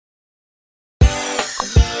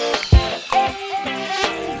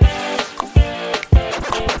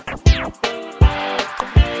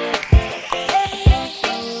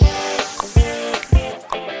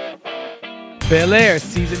Bel-Air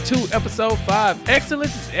Season 2, Episode 5.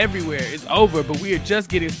 Excellence is everywhere. It's over, but we are just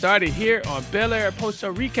getting started here on Bel-Air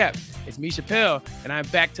Post-Show Recap. It's me, Chappelle, and I'm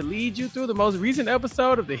back to lead you through the most recent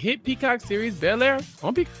episode of the hit Peacock series Bel-Air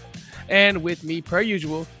on Peacock. And with me, per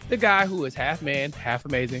usual, the guy who is half man, half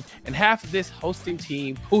amazing, and half this hosting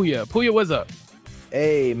team, Puya. Puya, what's up?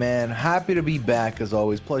 Hey, man. Happy to be back, as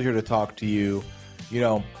always. Pleasure to talk to you. You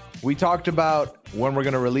know, we talked about when we're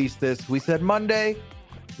going to release this. We said Monday.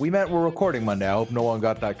 We meant we're recording Monday. I hope no one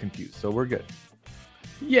got that confused. So we're good.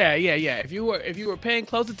 Yeah. If you were paying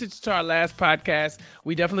close attention to our last podcast,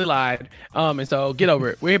 we definitely lied. And so get over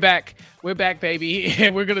it. We're back, baby,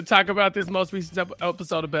 and we're gonna talk about this most recent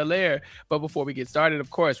episode of Bel-Air. But before we get started,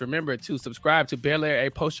 of course, remember to subscribe to Bel-Air,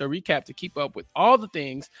 a post-show recap, to keep up with all the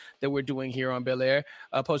things that we're doing here on Bel-Air,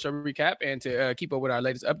 post-show recap, and to keep up with our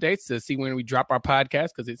latest updates to see when we drop our podcast,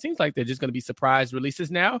 because it seems like they're just gonna be surprise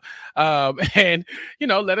releases now. And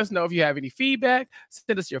let us know if you have any feedback.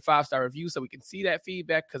 Send us your 5-star review so we can see that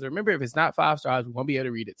feedback. Because remember, if it's not 5 stars, we won't be able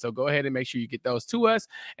to read it. So go ahead and make sure you get those to us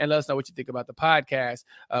and let us know what you think about the podcast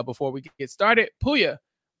before we get started. Puya,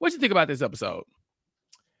 what you think about this episode?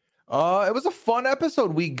 It was a fun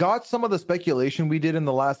episode. We got some of the speculation we did in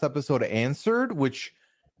the last episode answered, and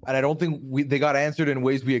I don't think they got answered in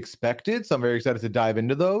ways we expected. So I'm very excited to dive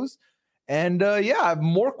into those. And I have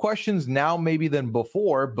more questions now maybe than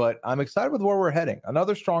before, but I'm excited with where we're heading.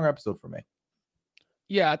 Another strong episode for me.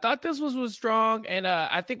 Yeah, I thought this was strong, and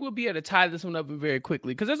I think we'll be able to tie this one up very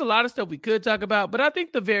quickly because there's a lot of stuff we could talk about, but I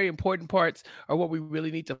think the very important parts are what we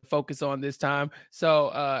really need to focus on this time. So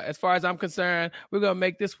as far as I'm concerned, we're going to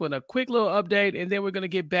make this one a quick little update, and then we're going to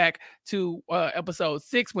get back to episode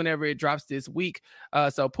 6 whenever it drops this week.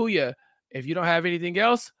 So Puya, if you don't have anything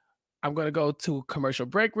else, I'm going to go to a commercial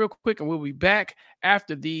break real quick, and we'll be back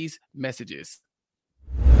after these messages.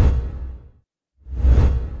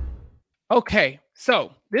 Okay,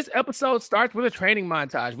 so this episode starts with a training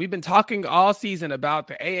montage. We've been talking all season about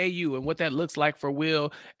the AAU and what that looks like for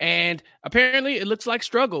Will, and apparently it looks like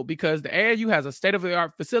struggle because the AAU has a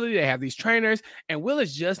state-of-the-art facility. They have these trainers, and Will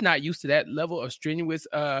is just not used to that level of strenuous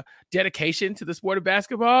dedication to the sport of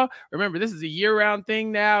basketball. Remember, this is a year-round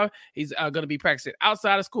thing now. He's going to be practicing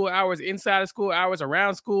outside of school hours, inside of school hours,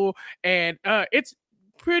 around school, and it's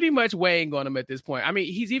pretty much weighing on him at this point. I mean,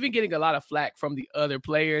 he's even getting a lot of flack from the other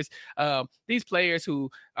players. These players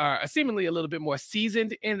who are seemingly a little bit more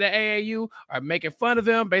seasoned in the AAU are making fun of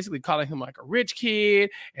him, basically calling him like a rich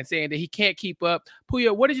kid and saying that he can't keep up.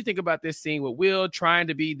 Puya, what did you think about this scene with Will trying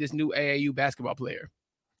to be this new AAU basketball player?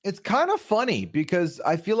 It's kind of funny because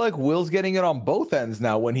I feel like Will's getting it on both ends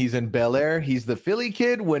now. When he's in Bel-Air, he's the Philly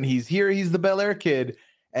kid. When he's here, he's the Bel-Air kid.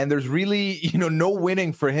 And there's really, no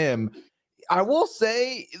winning for him. I will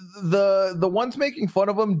say the ones making fun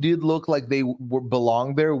of him did look like they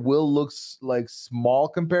belong there. Will looks like small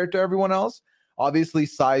compared to everyone else. Obviously,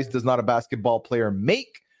 size does not a basketball player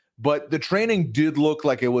make, but the training did look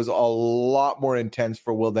like it was a lot more intense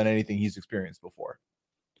for Will than anything he's experienced before.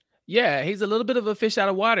 Yeah, he's a little bit of a fish out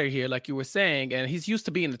of water here, like you were saying, and he's used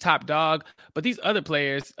to being the top dog. But these other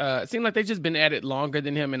players seem like they've just been at it longer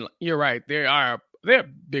than him. And you're right, they're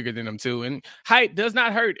bigger than him too. And height does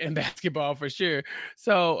not hurt in basketball for sure.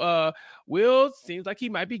 So Will seems like he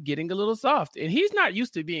might be getting a little soft. And he's not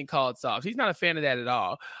used to being called soft. He's not a fan of that at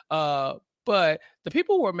all. But the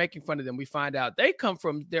people who are making fun of them, we find out they come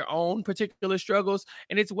from their own particular struggles.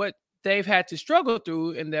 And it's what they've had to struggle through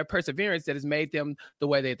in their perseverance that has made them the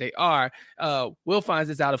way that they are. Will finds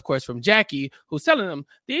this out, of course, from Jackie, who's telling them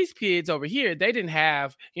these kids over here, they didn't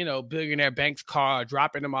have, billionaire bank's car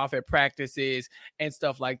dropping them off at practices and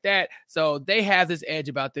stuff like that. So they have this edge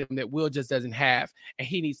about them that Will just doesn't have. And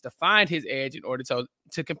he needs to find his edge in order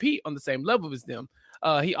to compete on the same level as them.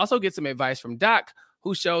 He also gets some advice from Doc,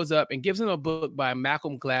 who shows up and gives him a book by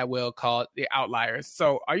Malcolm Gladwell called The Outliers.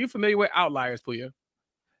 So are you familiar with Outliers, Puya?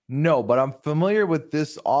 No, but I'm familiar with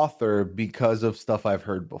this author because of stuff I've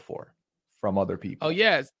heard before from other people. Oh,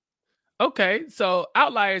 yes. Okay, so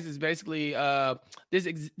Outliers is basically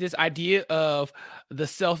this idea of the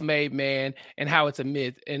self-made man and how it's a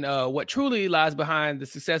myth, and what truly lies behind the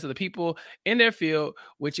success of the people in their field,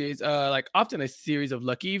 which is like often a series of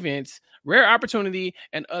lucky events, rare opportunity,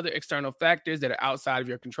 and other external factors that are outside of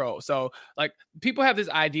your control. So like people have this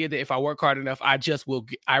idea that if I work hard enough, I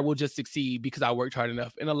will just succeed because I worked hard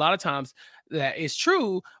enough. And a lot of times that is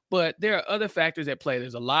true, but there are other factors at play.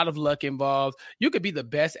 There's a lot of luck involved. You could be the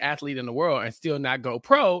best athlete in the world and still not go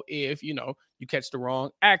pro if, you catch the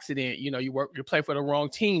wrong accident, you play for the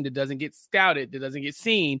wrong team that doesn't get scouted, that doesn't get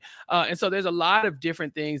seen. And so there's a lot of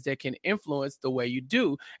different things that can influence the way you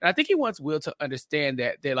do. And I think he wants Will to understand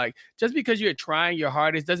that they're like, just because you're trying your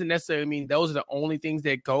hardest doesn't necessarily mean those are the only things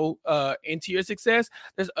that go into your success.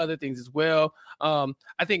 There's other things as well.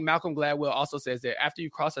 I think Malcolm Gladwell also says that after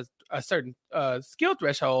you cross a certain skill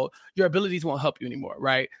threshold, your abilities won't help you anymore,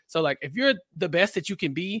 right? So like if you're the best that you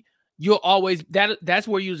can be, you'll always that's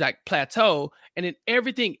where you like plateau, and then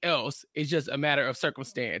everything else is just a matter of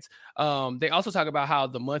circumstance. They also talk about how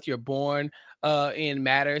the month you're born in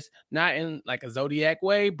matters, not in like a zodiac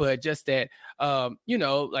way, but just that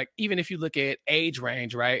like even if you look at age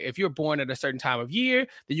range, right? If you're born at a certain time of year,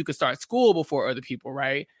 then you can start school before other people,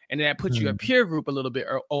 right? And that puts you a peer group a little bit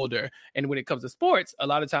older. And when it comes to sports, a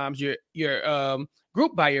lot of times you're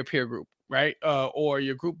grouped by your peer group, right? Or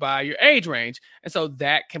you're grouped by your age range. And so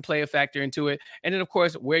that can play a factor into it. And then, of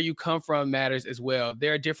course, where you come from matters as well.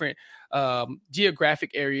 There are different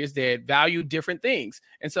geographic areas that value different things.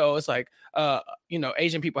 And so it's like,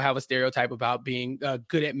 Asian people have a stereotype about being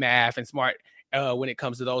good at math and smart when it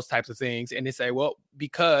comes to those types of things. And they say, well,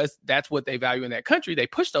 because that's what they value in that country, they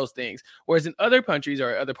push those things. Whereas in other countries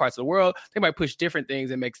or other parts of the world, they might push different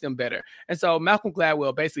things and makes them better. And so Malcolm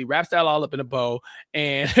Gladwell basically wraps that all up in a bow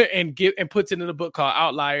and puts it in a book called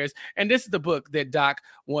Outliers. And this is the book that Doc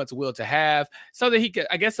wants Will to have so that he can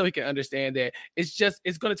understand that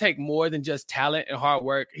it's going to take more than just talent and hard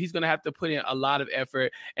work. He's going to have to put in a lot of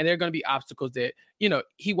effort, and there are going to be obstacles that,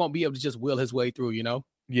 he won't be able to just will his way through,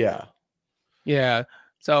 Yeah. Yeah.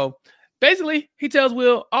 So basically, he tells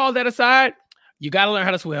Will, all that aside, you got to learn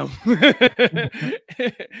how to swim.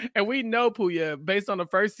 And we know, Puya, based on the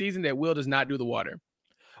first season, that Will does not do the water.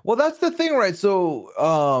 Well, that's the thing, right? So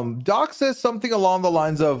Doc says something along the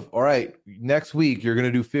lines of, all right, next week you're going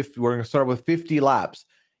to do 50. We're going to start with 50 laps.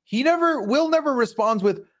 Will never responds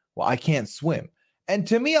with, well, I can't swim. And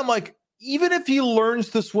to me, I'm like, even if he learns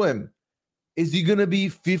to swim, is he going to be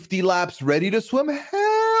 50 laps ready to swim?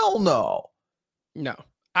 Hell no. No,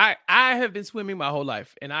 I have been swimming my whole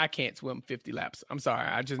life, and I can't swim 50 laps. I'm sorry.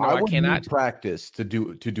 I just know I cannot. Need practice to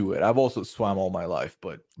do it. I've also swam all my life,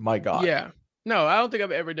 but my God. Yeah. No, I don't think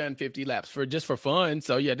I've ever done 50 laps for fun.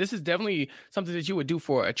 So yeah, this is definitely something that you would do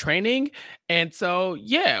for a training. And so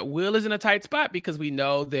yeah, Will is in a tight spot because we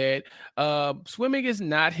know that swimming is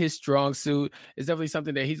not his strong suit. It's definitely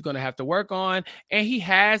something that he's going to have to work on. And he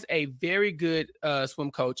has a very good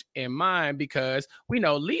swim coach in mind because we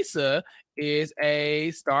know Lisa is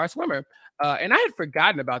a star swimmer. And I had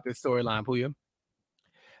forgotten about this storyline, Puya.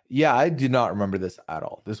 Yeah, I did not remember this at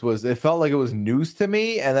all. It felt like it was news to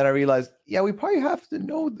me. And then I realized, yeah, we probably have to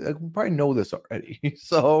know, we probably know this already.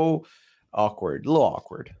 So awkward, a little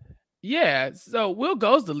awkward. Yeah, so Will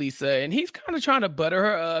goes to Lisa and he's kind of trying to butter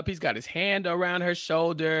her up. He's got his hand around her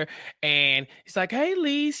shoulder and he's like, hey,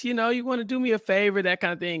 Lisa, you want to do me a favor, that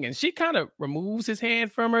kind of thing. And she kind of removes his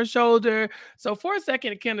hand from her shoulder. So for a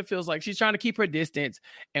second, it kind of feels like she's trying to keep her distance.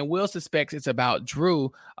 And Will suspects it's about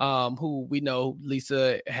Drew, who we know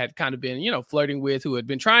Lisa had kind of been, flirting with, who had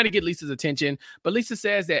been trying to get Lisa's attention. But Lisa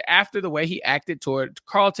says that after the way he acted toward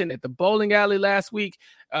Carlton at the bowling alley last week,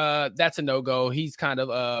 that's a no-go. He's kind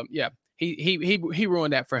of he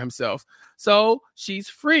ruined that for himself. So she's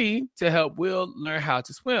free to help Will learn how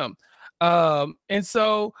to swim. And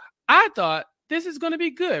so I thought this is going to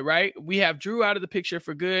be good, right? We have Drew out of the picture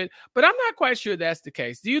for good, but I'm not quite sure that's the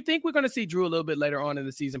case. Do you think we're going to see Drew a little bit later on in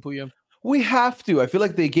the season, Puya? We have to. I feel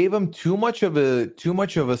like they gave him too much of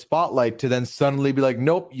a spotlight to then suddenly be like,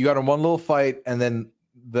 nope, you got in one little fight, and then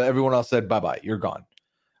everyone else said bye-bye, you're gone.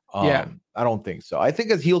 Yeah. I don't think so. I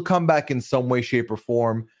think as he'll come back in some way, shape, or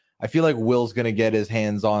form. I feel like Will's going to get his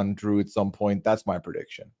hands on Drew at some point. That's my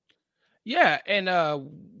prediction. Yeah, and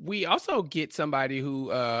we also get somebody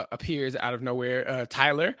who appears out of nowhere,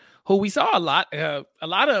 Tyler, who we saw a lot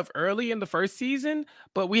of early in the first season,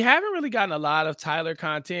 but we haven't really gotten a lot of Tyler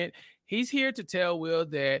content. He's here to tell Will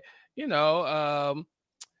that,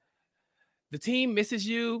 the team misses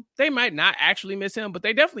you. They might not actually miss him, but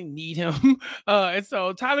they definitely need him. And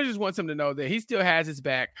so Tyler just wants him to know that he still has his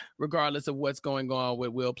back, regardless of what's going on with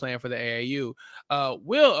Will playing for the AAU.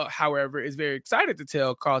 Will, however, is very excited to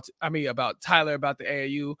tell about Tyler about the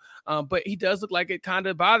AAU. But he does look like it kind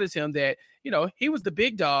of bothers him that, he was the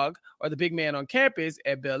big dog or the big man on campus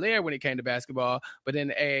at Bel-Air when it came to basketball. But in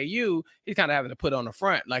the AAU, he's kind of having to put on the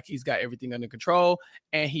front like he's got everything under control,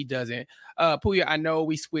 and he doesn't. Puya, I know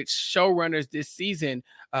we switched showrunners this season.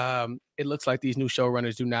 It looks like these new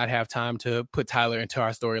showrunners do not have time to put Tyler into our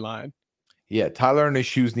storyline. Yeah, Tyler and his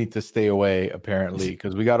shoes need to stay away, apparently,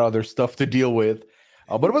 because we got other stuff to deal with.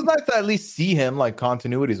 But it was nice to at least see him. Like,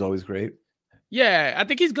 continuity is always great. Yeah, I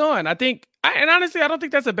think he's gone. And honestly, I don't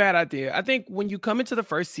think that's a bad idea. I think when you come into the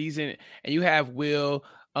first season and you have Will,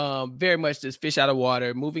 very much this fish out of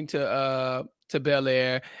water, moving to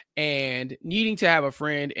Bel-Air and needing to have a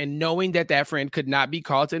friend and knowing that that friend could not be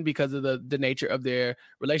Carlton because of the nature of their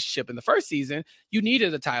relationship in the first season, you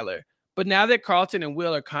needed a Tyler. But now that Carlton and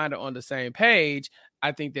Will are kind of on the same page,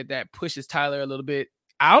 I think that pushes Tyler a little bit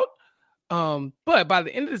out. But by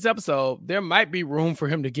the end of this episode, there might be room for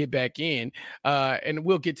him to get back in. And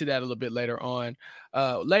we'll get to that a little bit later on.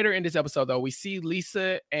 Later in this episode, though, we see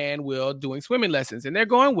Lisa and Will doing swimming lessons, and they're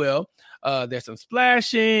going well. There's some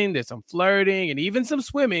splashing, there's some flirting, and even some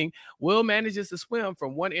swimming. Will manages to swim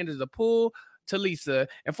from one end of the pool to Lisa,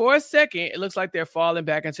 and for a second, it looks like they're falling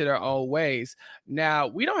back into their own ways. Now,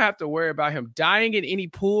 we don't have to worry about him dying in any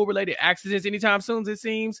pool-related accidents anytime soon, it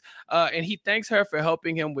seems. And he thanks her for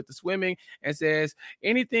helping him with the swimming and says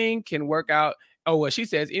anything can work out. Oh, well, she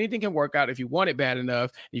says anything can work out if you want it bad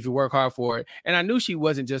enough, if you work hard for it. And I knew she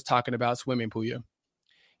wasn't just talking about swimming, Puya.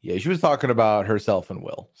 Yeah, she was talking about herself and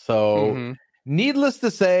Will. So, needless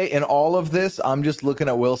to say, in all of this, I'm just looking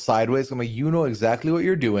at Will sideways. I'm like, you know exactly what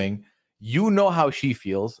you're doing. You know how she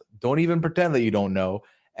feels. Don't even pretend that you don't know.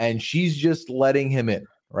 And she's just letting him in,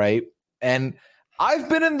 right? And I've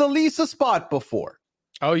been in the Lisa spot before.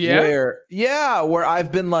 Oh, yeah? Where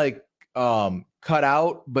I've been like cut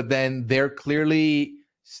out, but then they're clearly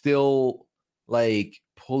still like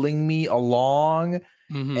pulling me along.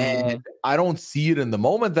 And I don't see it in the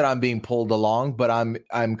moment that I'm being pulled along, but I'm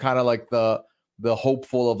kind of like the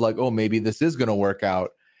hopeful of like, oh, maybe this is gonna work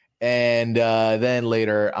out. And then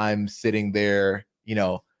later I'm sitting there,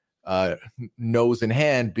 nose in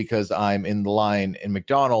hand because I'm in the line in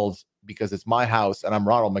McDonald's because it's my house and I'm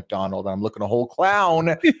Ronald McDonald. And I'm looking a whole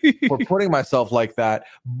clown for putting myself like that.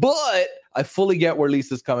 But I fully get where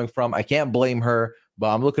Lisa's coming from. I can't blame her,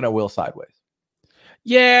 but I'm looking at Will sideways.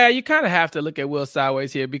 Yeah, you kind of have to look at Will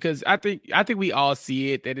sideways here because I think we all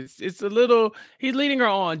see it that it's a little, he's leading her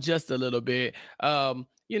on just a little bit.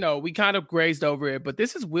 We kind of grazed over it, but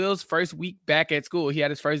this is Will's first week back at school. He had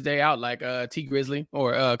his first day out like T Grizzly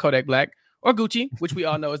or Kodak Black or Gucci, which we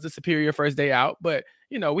all know is the superior first day out, but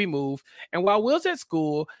we move. And while Will's at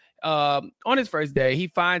school, on his first day, he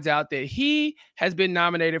finds out that he has been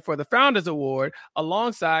nominated for the Founders Award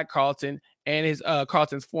alongside Carlton and his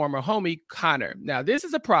Carlton's former homie Connor. Now, this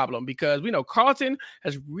is a problem because we know Carlton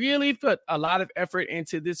has really put a lot of effort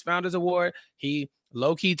into this Founders Award. He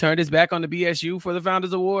low-key turned his back on the BSU for the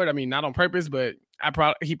Founders Award. I mean, not on purpose, but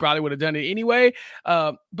he probably would have done it anyway.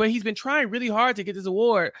 But he's been trying really hard to get this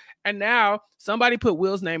award, and now somebody put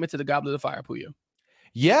Will's name into the Goblet of Fire, Puya.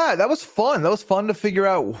 Yeah, that was fun. That was fun to figure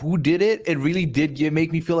out who did it. It really did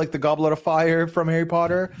make me feel like the Goblet of Fire from Harry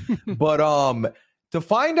Potter. But to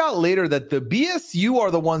find out later that the BSU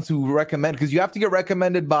are the ones who recommend, because you have to get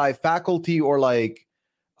recommended by faculty or like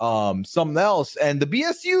something else. And the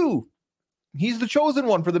BSU, he's the chosen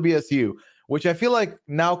one for the BSU, which I feel like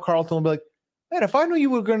now Carlton will be like, man, if I knew you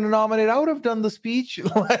were going to nominate, I would have done the speech.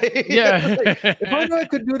 Yeah. If I knew I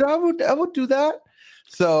could do it, I would do that.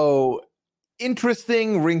 So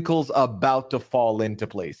interesting wrinkles about to fall into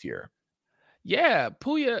place here. Yeah,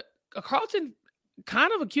 Puya, Carlton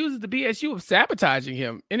kind of accuses the BSU of sabotaging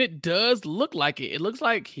him, and it does look like it. It looks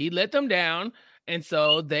like he let them down, and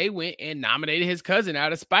so they went and nominated his cousin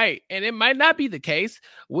out of spite. And it might not be the case.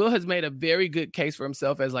 Will has made a very good case for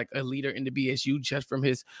himself as like a leader in the BSU just from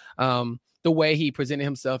his the way he presented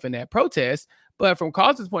himself in that protest. But from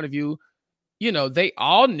Carlton's point of view, they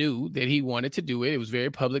all knew that he wanted to do it. It was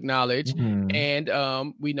very public knowledge.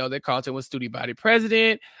 And we know that Carlton was student body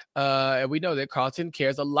president. And we know that Carlton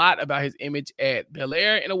cares a lot about his image at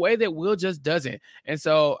Bel-Air in a way that Will just doesn't. And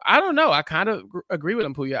so I don't know. I kind of agree with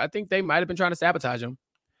him, Puya. I think they might have been trying to sabotage him.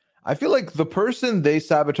 I feel like the person they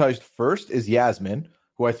sabotaged first is Yasmin,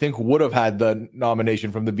 who I think would have had the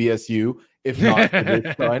nomination from the BSU, if not for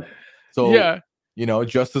this stunt. So, yeah.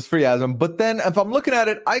 Justice for Yasmin. But then if I'm looking at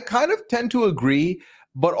it, I kind of tend to agree.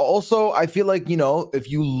 But also, I feel like,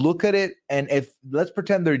 if you look at it and if let's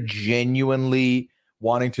pretend they're genuinely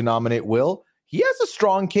wanting to nominate Will, he has a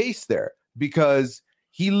strong case there because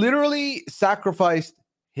he literally sacrificed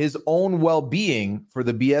his own well-being for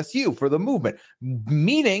the BSU, for the movement,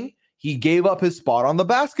 meaning he gave up his spot on the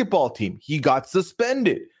basketball team. He got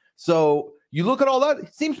suspended. So you look at all that,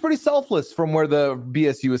 it seems pretty selfless from where the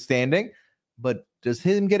BSU is standing. But does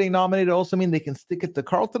him getting nominated also mean they can stick it to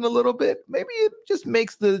Carlton a little bit? Maybe it just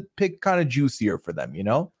makes the pick kind of juicier for them,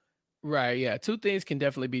 Right, yeah. Two things can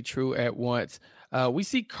definitely be true at once. we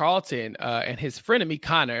see Carlton and his frenemy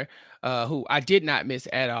Connor, who I did not miss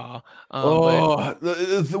at all. But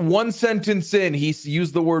The one sentence in, he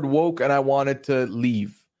used the word woke, and I wanted to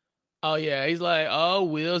leave. oh yeah, he's like, oh,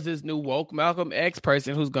 Will's this new woke Malcolm X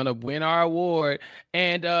person who's gonna win our award,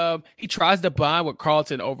 and he tries to bond with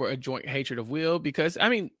Carlton over a joint hatred of Will because, I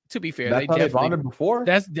mean, to be fair, That's they how they definitely bonded before.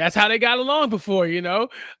 that's how they got along before, you know.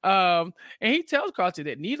 And he tells Carlton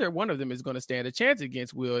that neither one of them is going to stand a chance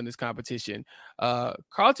against Will in this competition.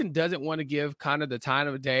 Carlton doesn't want to give Connor the time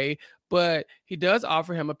of day, but he does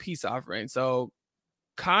offer him a peace offering. So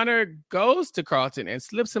Connor goes to Carlton and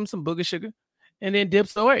slips him some booger sugar and then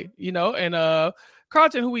dips away, you know. And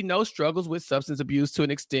Carlton, who we know struggles with substance abuse to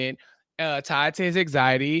an extent, tied to his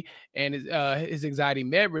anxiety and his anxiety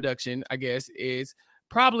med reduction, I guess, is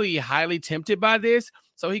probably highly tempted by this.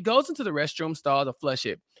 So he goes into the restroom stall to flush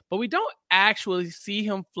it. But we don't actually see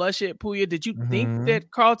him flush it. Puya, did you think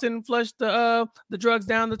that Carlton flushed the drugs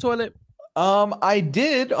down the toilet? I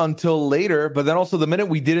did until later, but then also the minute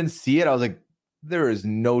we didn't see it, I was like, there is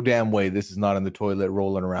no damn way this is not in the toilet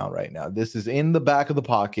rolling around right now. This is in the back of the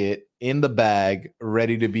pocket, in the bag,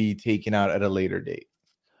 ready to be taken out at a later date.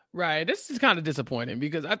 Right. This is kind of disappointing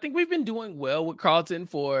because I think we've been doing well with Carlton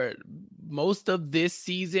for most of this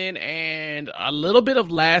season and a little bit of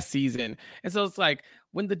last season. And so it's like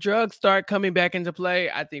when the drugs start coming back into play,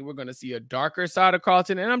 I think we're going to see a darker side of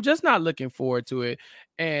Carlton, and I'm just not looking forward to it.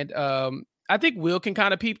 And I think Will can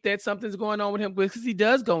kind of peep that something's going on with him because he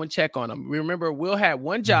does go and check on him. We remember Will had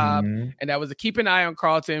one job, and that was to keep an eye on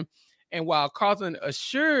Carlton. And while Carlton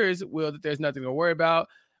assures Will that there's nothing to worry about,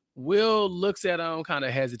 Will looks at him kind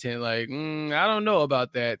of hesitant, like, I don't know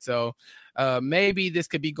about that. So maybe this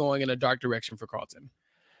could be going in a dark direction for Carlton.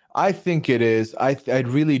 I think it is. I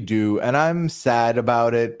really do. And I'm sad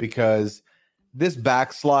about it because this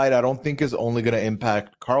backslide, I don't think is only going to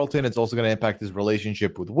impact Carlton. It's also going to impact his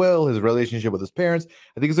relationship with Will, his relationship with his parents.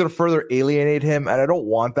 I think it's going to further alienate him. And I don't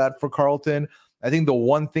want that for Carlton. I think the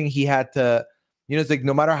one thing he had to, it's like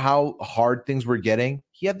no matter how hard things were getting,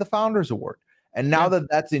 he had the Founders Award. And now that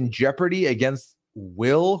that's in jeopardy against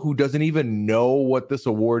Will, who doesn't even know what this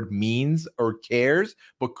award means or cares,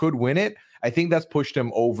 but could win it, I think that's pushed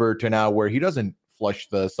him over to now where he doesn't flush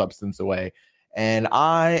the substance away. And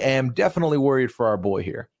I am definitely worried for our boy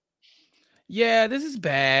here. Yeah, this is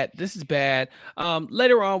bad. This is bad.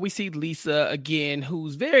 Later on, we see Lisa again,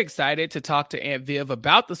 who's very excited to talk to Aunt Viv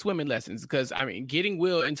about the swimming lessons. Because, I mean, getting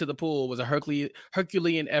Will into the pool was a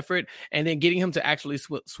Herculean effort. And then getting him to actually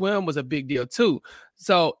swim was a big deal, too.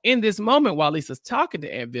 So in this moment, while Lisa's talking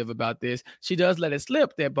to Aunt Viv about this, she does let it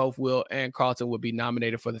slip that both Will and Carlton would be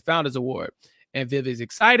nominated for the Founders Award. And Viv is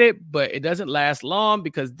excited, but it doesn't last long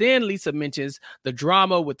because then Lisa mentions the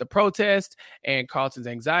drama with the protest and Carlton's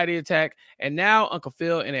anxiety attack. And now Uncle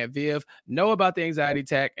Phil and Aunt Viv know about the anxiety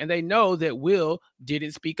attack, and they know that Will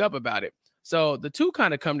didn't speak up about it. So the two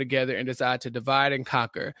kind of come together and decide to divide and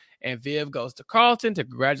conquer. And Viv goes to Carlton to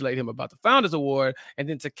congratulate him about the Founders Award and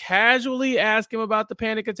then to casually ask him about the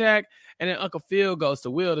panic attack. And then Uncle Phil goes to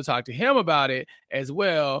Will to talk to him about it as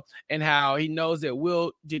well, and how he knows that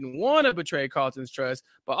Will didn't want to betray Carlton's trust,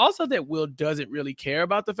 but also that Will doesn't really care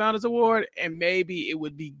about the Founders Award. And maybe it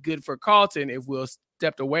would be good for Carlton if Will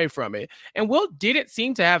stepped away from it. And Will didn't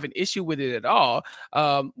seem to have an issue with it at all,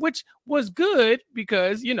 which was good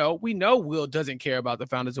because, we know Will doesn't care about the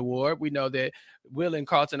Founders Award. We know that Will and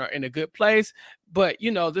Carlton are in a good place, but,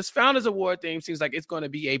 this Founders Award thing seems like it's going to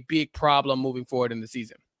be a big problem moving forward in the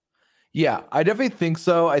season. Yeah, I definitely think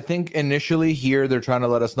so. I think initially here they're trying to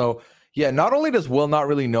let us know, not only does Will not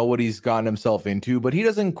really know what he's gotten himself into, but he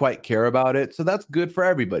doesn't quite care about it. So that's good for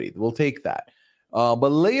everybody. We'll take that.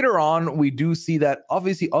 But later on, we do see that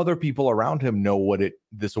obviously other people around him know what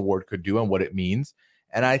this award could do and what it means.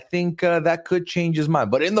 And I think that could change his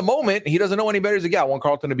mind. But in the moment, he doesn't know any better. He's like, I want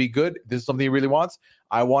Carlton to be good. This is something he really wants.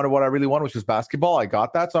 I wanted what I really wanted, which was basketball. I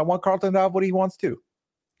got that. So I want Carlton to have what he wants too.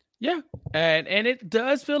 Yeah, and it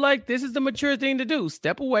does feel like this is the mature thing to do.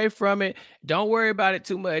 Step away from it. Don't worry about it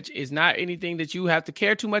too much. It's not anything that you have to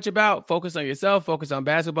care too much about. Focus on yourself. Focus on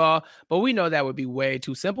basketball. But we know that would be way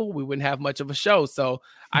too simple. We wouldn't have much of a show. So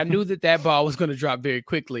I knew that ball was going to drop very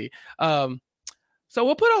quickly. So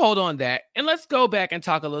we'll put a hold on that. And let's go back and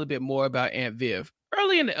talk a little bit more about Aunt Viv.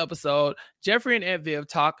 Early in the episode, Jeffrey and Aunt Viv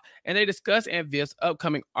talk, and they discuss Aunt Viv's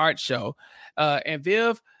upcoming art show. Aunt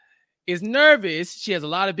Viv is nervous. She has a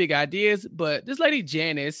lot of big ideas, but this lady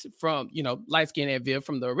Janice from, light skin Aunt Viv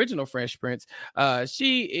from the original Fresh Prince,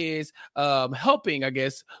 she is helping, I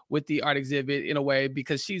guess, with the art exhibit in a way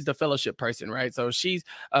because she's the fellowship person, right? So she's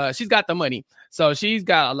got the money, so she's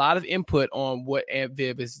got a lot of input on what Aunt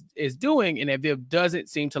Viv is doing, and Aunt Viv doesn't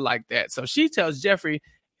seem to like that. So she tells Jeffrey,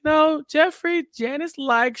 no, Jeffrey, Janice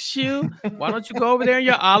likes you. Why don't you go over there in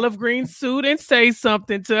your olive green suit and say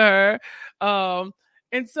something to her?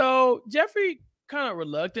 And so Jeffrey kind of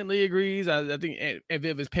reluctantly agrees. I think Aunt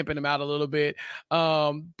Viv is pimping him out a little bit.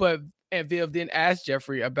 But Aunt Viv then asks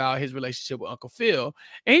Jeffrey about his relationship with Uncle Phil.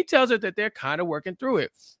 And he tells her that they're kind of working through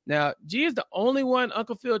it. Now, G is the only one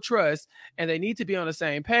Uncle Phil trusts, and they need to be on the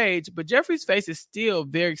same page. But Jeffrey's face is still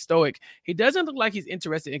very stoic. He doesn't look like he's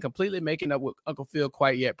interested in completely making up with Uncle Phil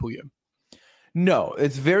quite yet, Puya. No,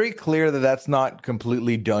 it's very clear that that's not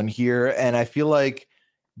completely done here. And I feel like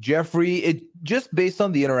Jeffrey, it just based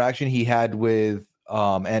on the interaction he had with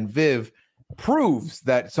Aunt Viv, proves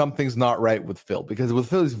that something's not right with Phil, because with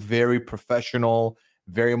Phil, he's very professional,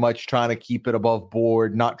 very much trying to keep it above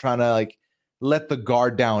board, not trying to like let the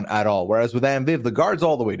guard down at all. Whereas with Aunt Viv, the guard's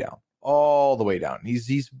all the way down.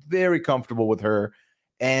 He's very comfortable with her,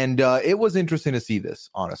 and it was interesting to see this,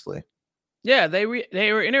 honestly. Yeah, they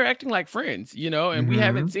were interacting like friends, and we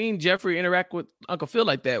haven't seen Jeffrey interact with Uncle Phil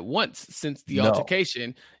like that once since the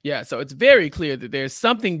altercation. Yeah, so it's very clear that there's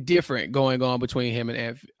something different going on between him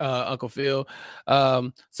and Uncle Phil.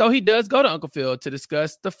 So he does go to Uncle Phil to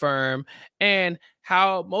discuss the firm and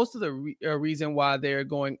how most of the reason why they're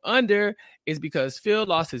going under is because Phil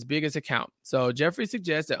lost his biggest account. So Jeffrey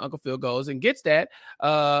suggests that Uncle Phil goes and gets that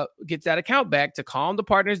account back to calm the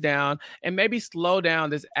partners down and maybe slow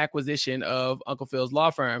down this acquisition of Uncle Phil's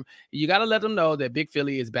law firm. You got to let them know that Big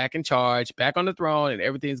Philly is back in charge, back on the throne, and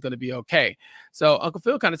everything's going to be okay. So Uncle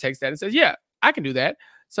Phil kind of takes that and says, yeah, I can do that.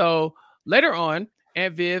 So later on,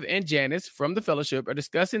 Aunt Viv and Janice from the fellowship are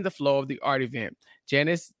discussing the flow of the art event.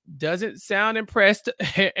 Janice doesn't sound impressed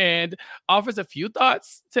and offers a few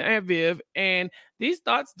thoughts to Aunt Viv, and these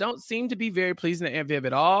thoughts don't seem to be very pleasing to Aunt Viv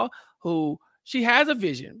at all, who she has a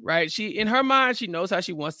vision, right? In her mind, she knows how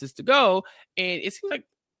she wants this to go, and it seems like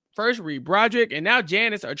first Reed Broderick and now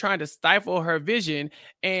Janice are trying to stifle her vision,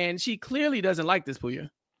 and she clearly doesn't like this, Puya.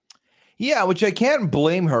 Yeah, which I can't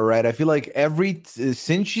blame her, right? I feel like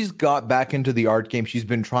since she's got back into the art game, she's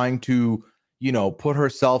been trying to, put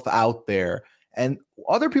herself out there, and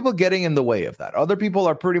other people getting in the way of that. Other people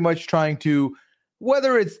are pretty much trying to,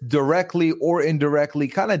 whether it's directly or indirectly,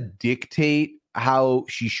 kind of dictate how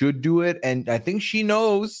she should do it. And I think she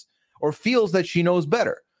knows or feels that she knows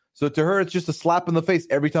better. So to her, it's just a slap in the face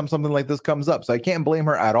every time something like this comes up. So I can't blame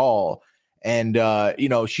her at all. And,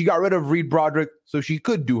 she got rid of Reed Broderick so she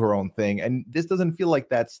could do her own thing. And this doesn't feel like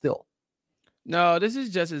that still. No, this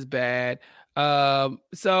is just as bad.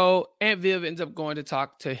 So Aunt Viv ends up going to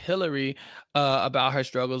talk to Hillary about her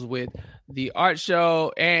struggles with the art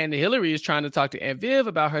show. And Hillary is trying to talk to Aunt Viv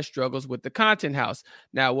about her struggles with the content house.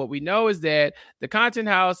 Now, what we know is that the content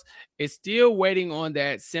house is still waiting on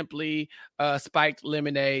that Simply Spiked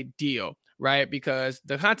Lemonade deal. Right, because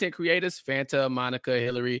the content creators, Fanta, Monica,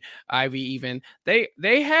 Hillary, Ivy, even they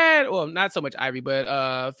had, well, not so much Ivy, but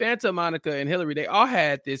Fanta, Monica, and Hillary, they all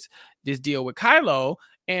had this deal with Kylo.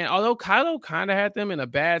 And although Kylo kind of had them in a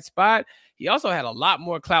bad spot, he also had a lot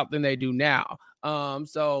more clout than they do now.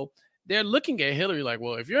 So they're looking at Hillary like,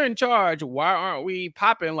 well, if you're in charge, why aren't we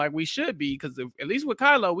popping like we should be? Because at least with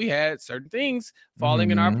Kylo, we had certain things falling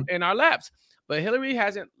in our laps. But Hillary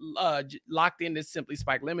hasn't locked in this Simply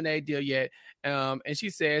Spiked Lemonade deal yet. And she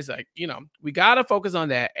says, like, we got to focus on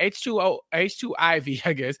that. H2 Ivy,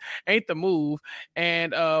 I guess, ain't the move.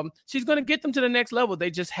 And she's going to get them to the next level.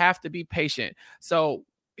 They just have to be patient. So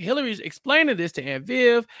Hillary's explaining this to Aunt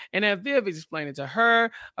Viv, and Aunt Viv is explaining to her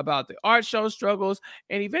about the art show struggles.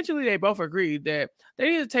 And eventually they both agreed that they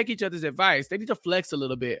need to take each other's advice. They need to flex a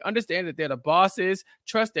little bit, understand that they're the bosses,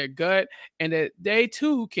 trust their gut, and that they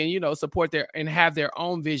too can, support and have their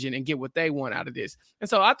own vision and get what they want out of this. And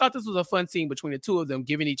so I thought this was a fun scene between the two of them,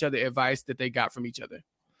 giving each other advice that they got from each other.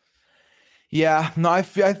 Yeah, no, I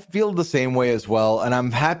feel the same way as well. And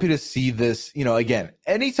I'm happy to see this, again,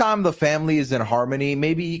 anytime the family is in harmony,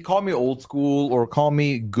 maybe call me old school or call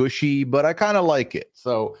me gushy, but I kind of like it.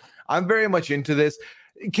 So I'm very much into this.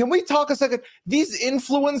 Can we talk a second? These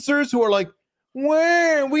influencers who are like,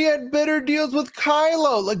 where we had better deals with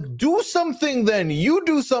Kylo, like do something then. You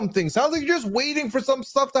do something. Sounds like you're just waiting for some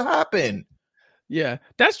stuff to happen. Yeah,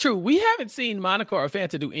 that's true. We haven't seen Monica or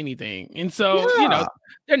Fanta do anything. And so,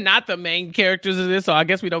 they're not the main characters of this, so I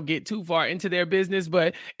guess we don't get too far into their business,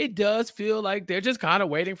 but it does feel like they're just kind of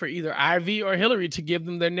waiting for either Ivy or Hillary to give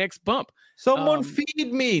them their next bump. Someone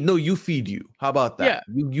feed me. No, you feed you. How about that? Yeah,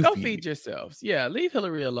 You go feed feed you. yourselves. Yeah, leave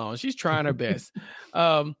Hillary alone. She's trying her best.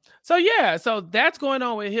 So that's going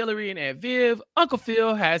on with Hillary and Aunt Viv. Uncle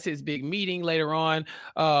Phil has his big meeting later on,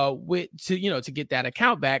 to get that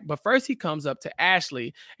account back. But first, he comes up to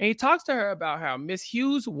Ashley and he talks to her about how Miss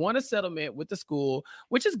Hughes won a settlement with the school,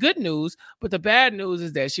 which is good news. But the bad news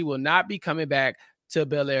is that she will not be coming back to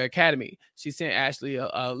Bel-Air Academy. She sent Ashley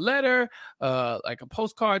a letter, like a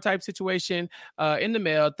postcard type situation, in the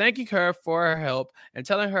mail, thanking her for her help and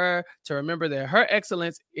telling her to remember that her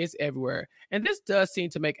excellence is everywhere. And this does seem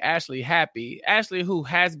to make Ashley happy. Ashley, who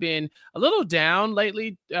has been a little down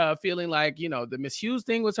lately, feeling like, the Miss Hughes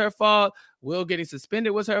thing was her fault, Will getting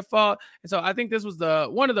suspended was her fault. And so I think this was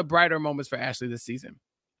one of the brighter moments for Ashley this season.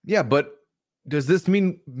 Yeah, but does this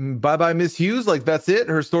mean bye-bye Miss Hughes? Like, that's it?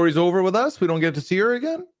 Her story's over with us? We don't get to see her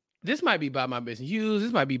again? This might be by my Miss Hughes.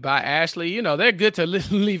 This might be by Ashley. They're good to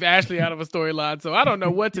leave Ashley out of a storyline, so I don't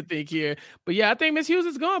know what to think here. But yeah, I think Miss Hughes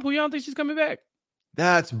is gone. Pooh, you don't think she's coming back?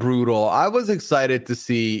 That's brutal. I was excited to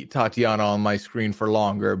see Tatiana on my screen for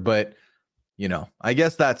longer, but I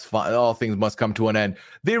guess that's fine. All things must come to an end.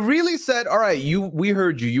 They really said, all right, we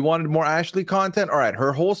heard you. You wanted more Ashley content? All right,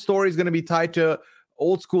 her whole story is going to be tied to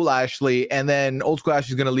old school Ashley, and then old school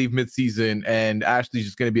Ashley's going to leave mid-season, and Ashley's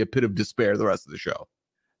just going to be a pit of despair the rest of the show.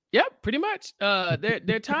 Yep, pretty much.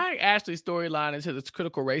 They're tying Ashley's storyline into the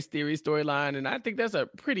critical race theory storyline, and I think that's a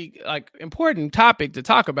pretty important topic to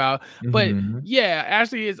talk about. But yeah,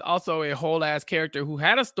 Ashley is also a whole ass character who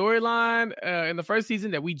had a storyline in the first season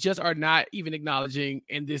that we just are not even acknowledging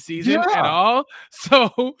in this season at all.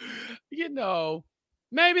 So,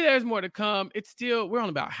 maybe there's more to come. We're only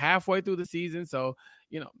about halfway through the season, so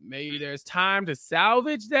maybe there's time to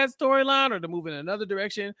salvage that storyline or to move in another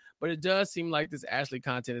direction. But it does seem like this Ashley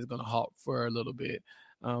content is going to halt for a little bit,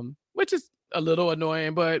 which is a little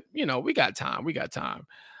annoying. But we got time.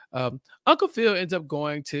 Uncle Phil ends up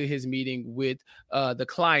going to his meeting with the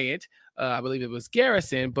client. I believe it was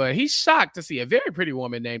Garrison, but he's shocked to see a very pretty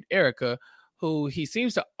woman named Erica, who he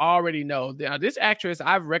seems to already know. Now, this actress,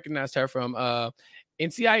 I've recognized her from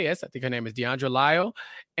NCIS. I think her name is Deandra Lyle,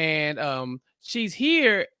 and she's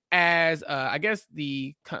here as I guess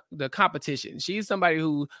the competition. She's somebody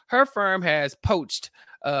who her firm has poached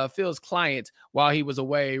Phil's client while he was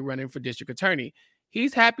away running for district attorney.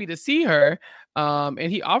 He's happy to see her, and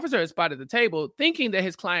he offers her a spot at the table, thinking that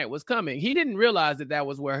his client was coming. He didn't realize that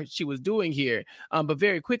was where she was doing here, but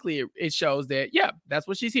very quickly it shows that, yeah, that's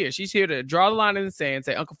what she's here. She's here to draw the line in the sand,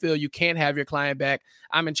 say, Uncle Phil, you can't have your client back.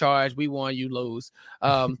 I'm in charge. We won, you lose.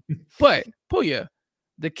 But, Puya,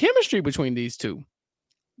 the chemistry between these two,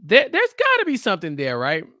 there's got to be something there,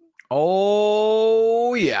 right?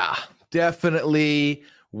 Oh, yeah, definitely.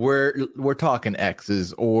 We're talking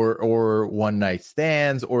exes or one night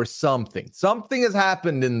stands or something. Something has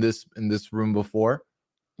happened in this room before.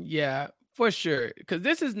 Yeah, for sure. Because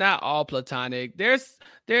this is not all platonic.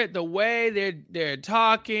 The way they're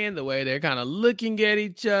talking, the way they're kind of looking at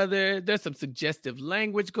each other. There's some suggestive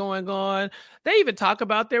language going on. They even talk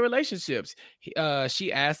about their relationships.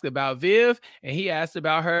 She asked about Viv, and he asked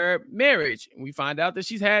about her marriage. We find out that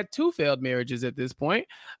she's had 2 failed marriages at this point,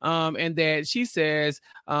 and that she says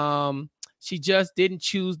she just didn't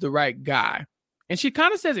choose the right guy. And she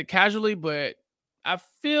kind of says it casually, but I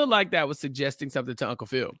feel like that was suggesting something to Uncle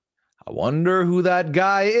Phil. I wonder who that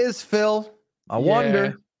guy is, Phil. I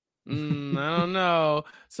wonder. I don't know.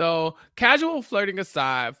 So, casual flirting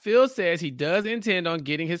aside, Phil says he does intend on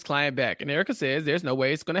getting his client back, and Erica says there's no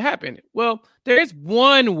way it's going to happen. Well, there's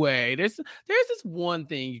one way. There's this one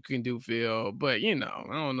thing you can do, Phil, but I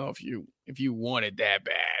don't know if you want it that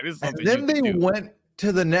bad. And then they went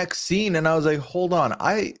to the next scene, and I was like, hold on,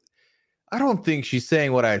 I don't think she's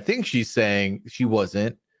saying what I think she's saying. She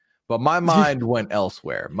wasn't. But my mind went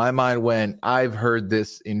elsewhere. My mind went, I've heard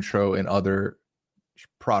this intro in other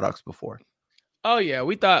products before. Oh, yeah.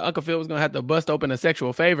 We thought Uncle Phil was going to have to bust open a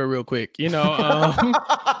sexual favor real quick. Well, I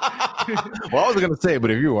was going to say,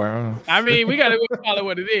 but if you are. I mean, we got to call it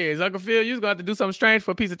what it is. Uncle Phil, you're going to have to do something strange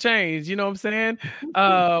for a piece of change. You know what I'm saying?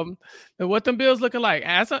 What them bills looking like?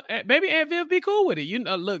 Maybe Aunt Viv be cool with it.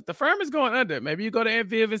 Look, the firm is going under. Maybe you go to Aunt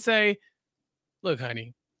Viv and say, look,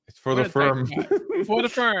 honey. It's for the firm. For the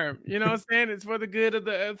firm. You know what I'm saying? It's for the good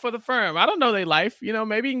of for the firm. I don't know their life.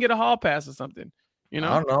 Maybe you can get a hall pass or something. I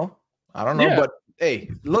don't know. Yeah. But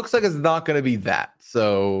hey, looks like it's not going to be that.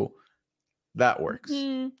 So That works.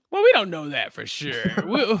 Well, we don't know that for sure.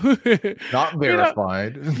 Not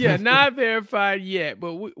verified. Yeah, not verified yet,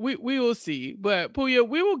 but we will see. But Puya,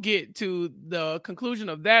 we will get to the conclusion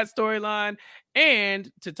of that storyline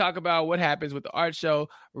and to talk about what happens with the art show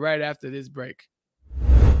right after this break.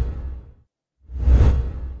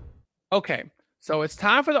 Okay, so it's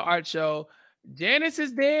time for the art show. Janice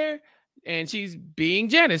is there, and she's being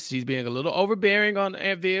Janice. She's being a little overbearing on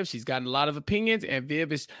Aunt Viv. She's gotten a lot of opinions. Aunt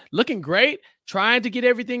Viv is looking great, trying to get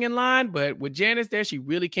everything in line, but with Janice there, she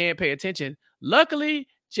really can't pay attention. Luckily,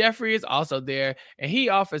 Jeffrey is also there, and he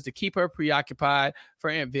offers to keep her preoccupied for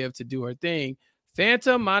Aunt Viv to do her thing.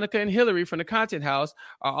 Fanta, Monica, and Hillary from the Content House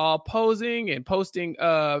are all posing and posting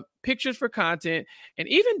pictures for content, and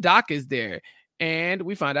even Doc is there. And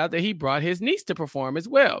we find out that he brought his niece to perform as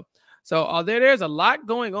well. So although there's a lot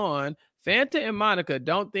going on, Fanta and Monica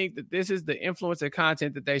don't think that this is the influencer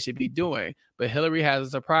content that they should be doing, but Hillary has a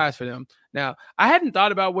surprise for them. Now, I hadn't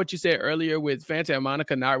thought about what you said earlier with Fanta and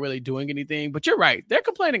Monica not really doing anything, but you're right. They're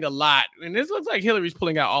complaining a lot, and this looks like Hillary's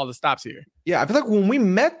pulling out all the stops here. Yeah, I feel like when we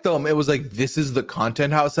met them, it was like, this is the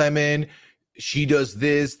content house I'm in. She does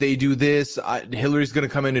this, they do this. Hillary's going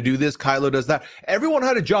to come in and do this. Kylo does that. Everyone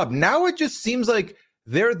had a job. Now it just seems like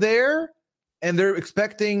they're there and they're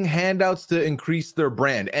expecting handouts to increase their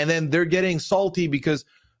brand. And then they're getting salty because,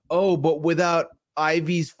 oh, but without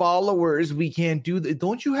Ivy's followers, we can't do that.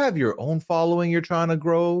 Don't you have your own following you're trying to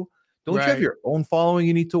grow? Don't you have your own following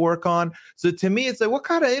you need to work on? So to me, it's like, what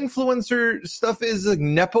kind of influencer stuff is like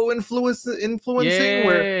Nepo influencing?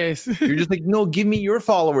 Yes. Where you're just like, no, give me your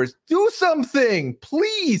followers. Do something,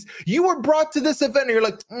 please. You were brought to this event and you're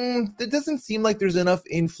like, it doesn't seem like there's enough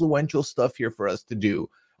influential stuff here for us to do.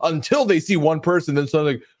 Until they see one person, then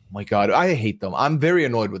suddenly, like, oh my God, I hate them. I'm very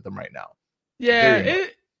annoyed with them right now. Yeah,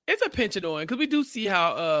 it's a pinch annoying because we do see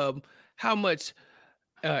how much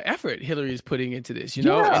effort Hillary is putting into this, you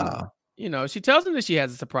know? Yeah. And, she tells them that she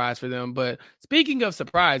has a surprise for them. But speaking of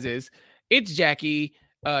surprises, it's Jackie.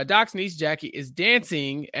 Doc's niece Jackie is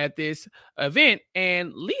dancing at this event,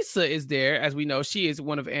 and Lisa is there. As we know, she is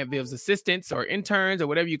one of Aunt Viv's assistants or interns or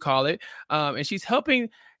whatever you call it. And she's helping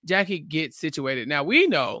Jackie get situated. Now, we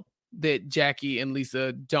know that Jackie and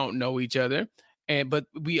Lisa don't know each other. But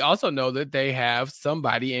we also know that they have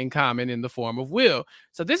somebody in common in the form of Will.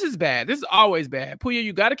 So this is bad. This is always bad. Puya,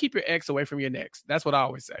 you got to keep your ex away from your next. That's what I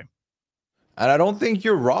always say. And I don't think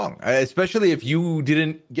you're wrong, especially if you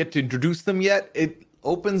didn't get to introduce them yet. It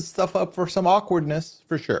opens stuff up for some awkwardness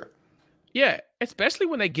for sure. Yeah, especially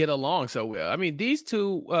when they get along so well. I mean, these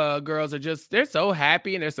two girls are they're so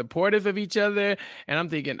happy and they're supportive of each other. And I'm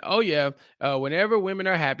thinking, oh yeah, whenever women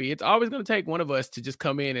are happy, it's always going to take one of us to just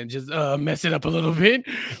come in and just mess it up a little bit.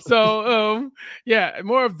 So yeah,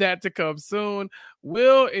 more of that to come soon.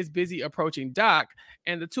 Will is busy approaching Doc,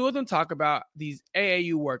 and the two of them talk about these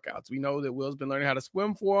AAU workouts. We know that Will's been learning how to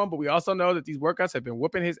swim for him, but we also know that these workouts have been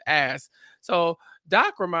whooping his ass. So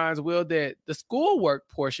Doc reminds Will that the schoolwork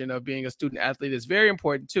portion of being a student athlete is very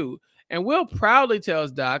important too. And Will proudly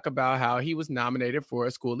tells Doc about how he was nominated for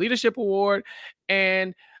a school leadership award.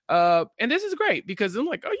 And this is great because I'm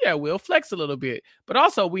like, oh yeah, Will, flex a little bit. But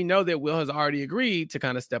also we know that Will has already agreed to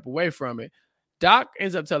kind of step away from it. Doc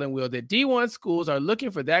ends up telling Will that D1 schools are looking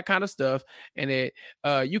for that kind of stuff, and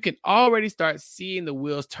that you can already start seeing the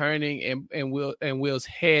wheels turning and Will's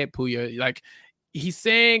head, Puya. Like he's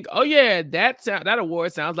saying, "Oh yeah, that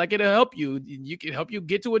award sounds like it'll help you. You can help you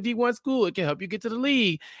get to a D1 school. It can help you get to the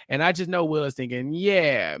league." And I just know Will is thinking,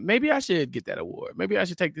 "Yeah, maybe I should get that award. Maybe I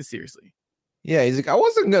should take this seriously." Yeah, he's like, I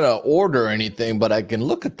wasn't gonna order anything, but I can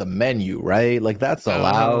look at the menu, right? Like that's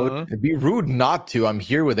allowed. It'd be rude not to. I'm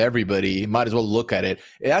here with everybody. Might as well look at it.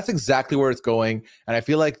 That's exactly where it's going. And I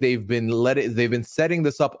feel like they've been setting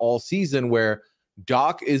this up all season where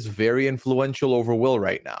Doc is very influential over Will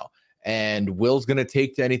right now. And Will's gonna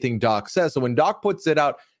take to anything Doc says. So when Doc puts it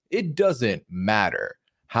out, it doesn't matter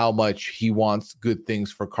how much he wants good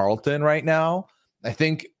things for Carlton right now. I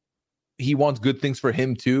think he wants good things for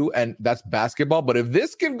him too, and that's basketball. But if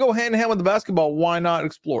this can go hand in hand with the basketball, why not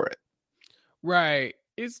explore it? Right.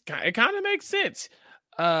 It kind of makes sense.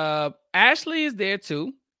 Ashley is there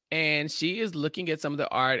too, and she is looking at some of the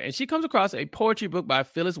art, and she comes across a poetry book by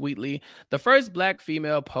Phyllis Wheatley, the first Black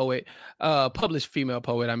female poet, published female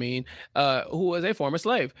poet, who was a former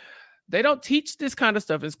slave. They don't teach this kind of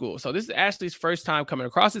stuff in school. So this is Ashley's first time coming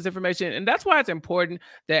across this information. And that's why it's important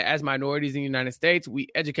that as minorities in the United States, we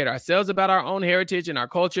educate ourselves about our own heritage and our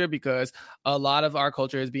culture, because a lot of our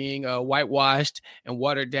culture is being whitewashed and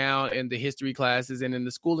watered down in the history classes and in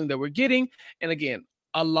the schooling that we're getting. And again,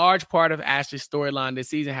 a large part of Ashley's storyline this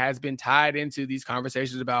season has been tied into these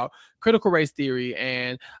conversations about critical race theory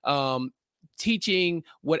and teaching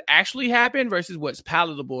what actually happened versus what's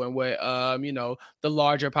palatable and what the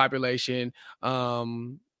larger population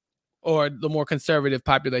or the more conservative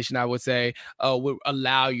population, I would say, would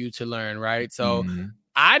allow you to learn, right? So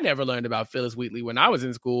I never learned about Phyllis Wheatley when I was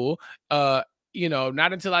in school, not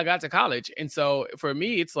until I got to college. And so for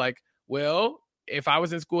me, it's like, well, if I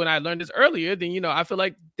was in school and I learned this earlier, then, I feel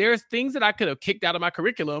like there's things that I could have kicked out of my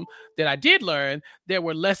curriculum that I did learn that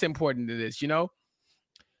were less important to this,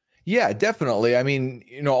 Yeah, definitely. I mean,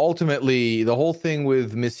 ultimately, the whole thing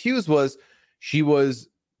with Miss Hughes was she was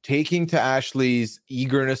taking to Ashley's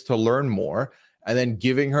eagerness to learn more and then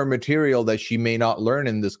giving her material that she may not learn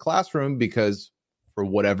in this classroom because for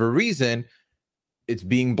whatever reason, it's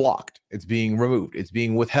being blocked, it's being removed, it's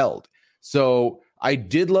being withheld. So I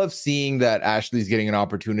did love seeing that Ashley's getting an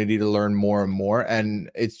opportunity to learn more and more. And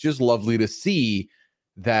it's just lovely to see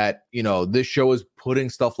that, this show is putting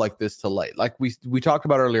stuff like this to light. Like we talked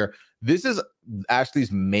about earlier, this is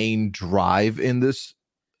Ashley's main drive in this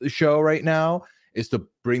show right now, is to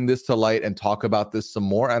bring this to light and talk about this some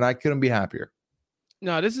more. And I couldn't be happier.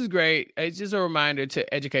 No, this is great. It's just a reminder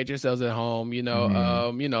to educate yourselves at home.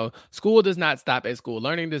 School does not stop at school.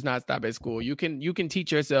 Learning does not stop at school. You can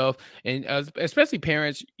teach yourself, and especially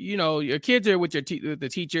parents. Your kids are with the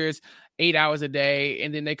teachers 8 hours a day,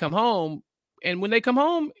 and then they come home. And when they come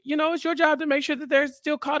home, it's your job to make sure that they're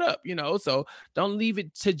still caught up. So don't leave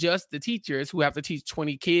it to just the teachers who have to teach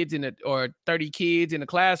 20 kids or 30 kids in a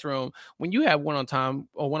classroom. When you have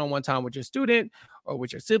one-on-one time with your student or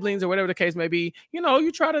with your siblings or whatever the case may be,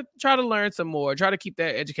 you try to learn some more, try to keep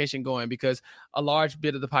that education going, because a large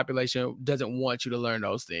bit of the population doesn't want you to learn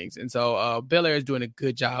those things. And so Bel-Air is doing a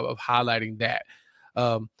good job of highlighting that.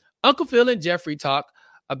 Uncle Phil and Jeffrey talk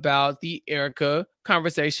about the Erica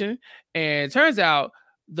conversation, and it turns out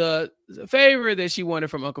the favor that she wanted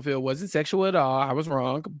from Uncle Phil wasn't sexual at all. I was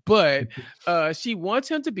wrong, but she wants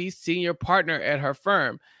him to be senior partner at her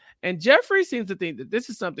firm. And Jeffrey seems to think that this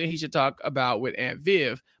is something he should talk about with Aunt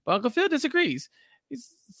Viv, but Uncle Phil disagrees.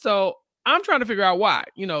 So I'm trying to figure out why.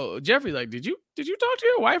 Jeffrey, like, did you talk to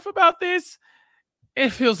your wife about this?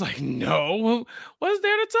 It feels like, no. What is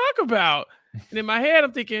there to talk about? And in my head,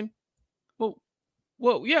 I'm thinking,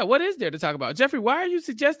 well, yeah, what is there to talk about? Jeffrey, why are you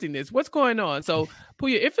suggesting this? What's going on? So,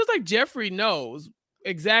 Puya, it feels like Jeffrey knows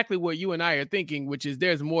exactly what you and I are thinking, which is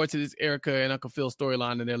there's more to this Erica and Uncle Phil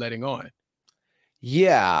storyline than they're letting on.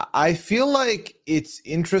 Yeah, I feel like it's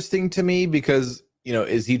interesting to me because,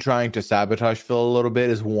 is he trying to sabotage Phil a little bit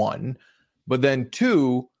is one. But then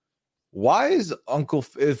two, why is Uncle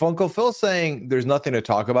Phil saying there's nothing to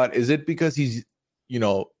talk about? Is it because he's,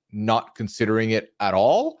 not considering it at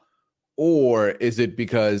all? Or is it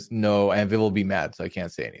because, no, Aunt Viv will be mad, so I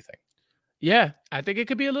can't say anything? Yeah, I think it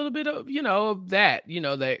could be a little bit of, that,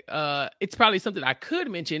 it's probably something I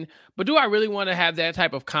could mention, but do I really want to have that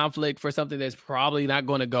type of conflict for something that's probably not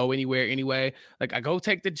going to go anywhere anyway? Like, I go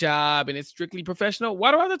take the job and it's strictly professional.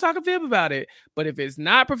 Why do I have to talk to Viv about it? But if it's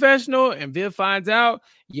not professional and Viv finds out,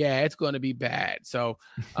 yeah, it's going to be bad. So,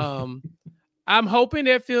 I'm hoping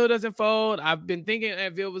that Phil doesn't fold. I've been thinking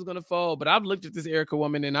that Phil was going to fold, but I've looked at this Erica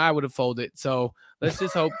woman and I would have folded. So let's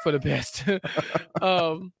just hope for the best.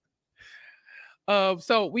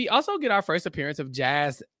 So we also get our first appearance of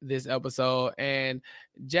Jazz this episode, and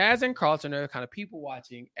Jazz and Carlton are kind of people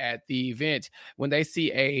watching at the event when they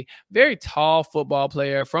see a very tall football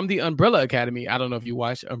player from the Umbrella Academy. I don't know if you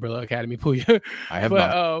watch Umbrella Academy, Puya. I have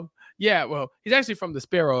not. Yeah, well, he's actually from the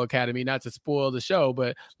Sparrow Academy, not to spoil the show,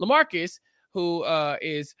 but LaMarcus, who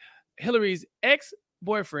is Hillary's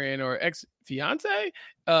ex-boyfriend or ex-fiance,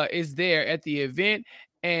 is there at the event.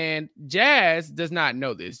 And Jazz does not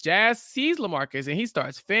know this. Jazz sees LaMarcus and he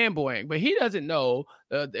starts fanboying, but he doesn't know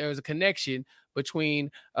there's a connection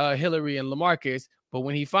between Hillary and LaMarcus. But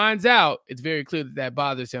when he finds out, it's very clear that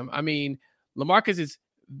bothers him. I mean, LaMarcus is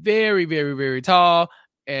very, very, very tall,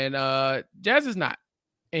 and Jazz is not.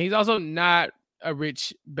 And he's also not a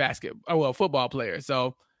rich football player.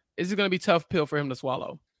 So this is going to be a tough pill for him to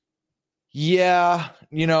swallow. Yeah,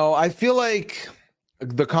 I feel like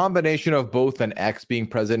the combination of both an ex being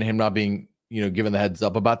present and him not being, given the heads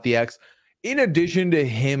up about the ex, in addition to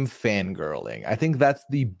him fangirling, I think that's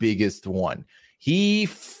the biggest one. He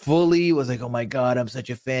fully was like, oh my God, I'm such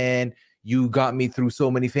a fan. You got me through so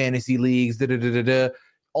many fantasy leagues,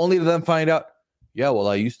 only to then find out, yeah, well,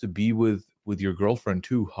 I used to be with your girlfriend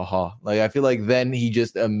too, haha. Like, I feel like then he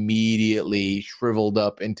just immediately shriveled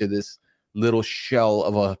up into this little shell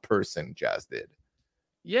of a person, Jazz did.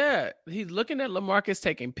 Yeah, he's looking at LaMarcus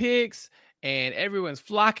taking pics, and everyone's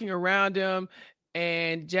flocking around him.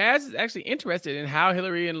 And Jazz is actually interested in how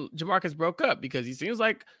Hillary and Jamarcus broke up because he seems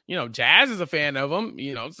like, Jazz is a fan of him,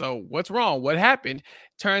 so what's wrong? What happened?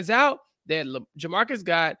 Turns out that Lamarcus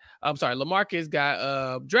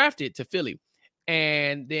got drafted to Philly.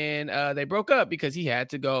 And then they broke up because he had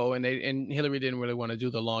to go, and Hillary didn't really want to do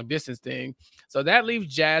the long distance thing. So that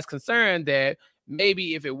leaves Jazz concerned that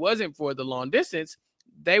maybe if it wasn't for the long distance,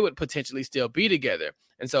 they would potentially still be together.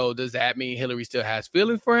 And so does that mean Hillary still has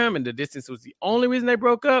feelings for him and the distance was the only reason they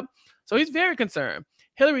broke up? So he's very concerned.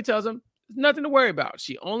 Hillary tells him there's nothing to worry about.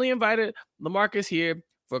 She only invited Lamarcus here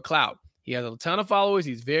for clout. He has a ton of followers.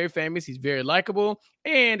 He's very famous. He's very likable.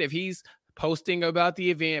 And if he's posting about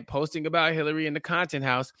the event, posting about Hillary in the content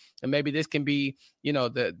house, and maybe this can be,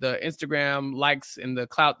 the Instagram likes and the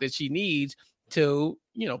clout that she needs to,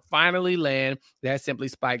 finally land that Simply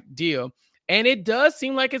Spike deal. And it does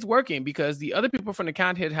seem like it's working because the other people from the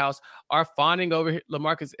content house are fawning over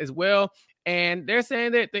Lamarcus as well. And they're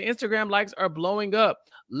saying that the Instagram likes are blowing up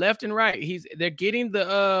left and right. They're getting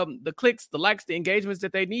the clicks, the likes, the engagements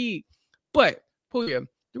that they need. But Puya,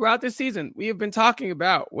 throughout this season, we have been talking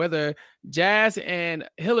about whether Jazz and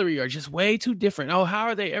Hillary are just way too different. Oh, how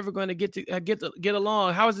are they ever going to get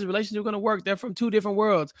along? How is this relationship going to work? They're from two different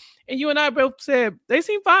worlds. And you and I both said they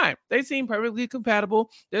seem fine. They seem perfectly compatible.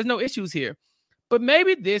 There's no issues here. But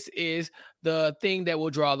maybe this is the thing that will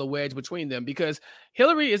draw the wedge between them because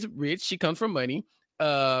Hillary is rich. She comes from money,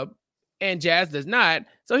 and Jazz does not.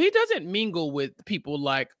 So he doesn't mingle with people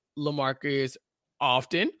like Lamarcus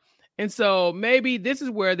often. And so maybe this is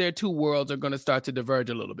where their two worlds are going to start to diverge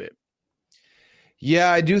a little bit.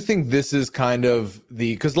 Yeah, I do think this is kind of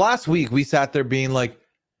because last week we sat there being like,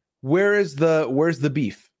 where's the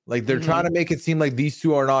beef? Like they're trying to make it seem like these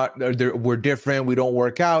two we're different. We don't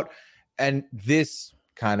work out. And this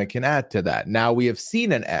kind of can add to that. Now we have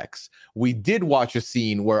seen an X. We did watch a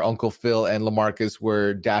scene where Uncle Phil and Lamarcus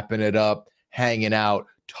were dapping it up, hanging out,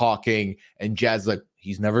 talking, and Jazz like,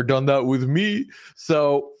 he's never done that with me.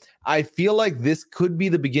 So I feel like this could be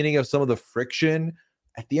the beginning of some of the friction.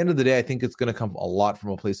 At the end of the day, I think it's going to come a lot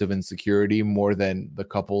from a place of insecurity more than the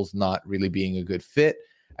couples not really being a good fit.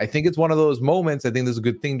 I think it's one of those moments. I think this is a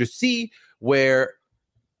good thing to see where,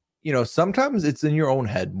 sometimes it's in your own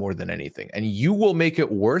head more than anything, and you will make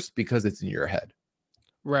it worse because it's in your head.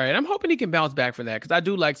 Right. I'm hoping he can bounce back from that because I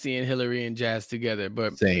do like seeing Hillary and Jazz together.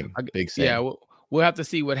 But big same. Yeah, we'll have to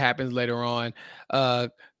see what happens later on.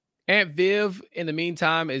 Aunt Viv, in the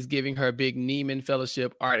meantime, is giving her big Neiman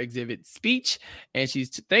Fellowship art exhibit speech, and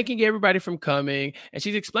she's thanking everybody for coming, and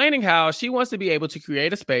she's explaining how she wants to be able to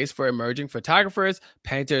create a space for emerging photographers,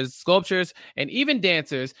 painters, sculptors, and even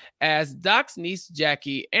dancers as Doc's niece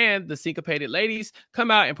Jackie and the Syncopated Ladies come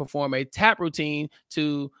out and perform a tap routine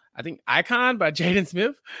to, I think, Icon by Jaden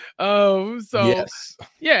Smith. Yes.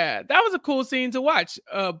 Yeah, that was a cool scene to watch.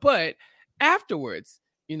 But afterwards,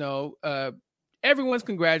 everyone's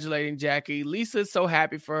congratulating Jackie. Lisa's so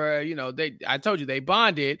happy for her. I told you they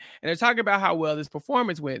bonded, and they're talking about how well this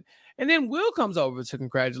performance went. And then Will comes over to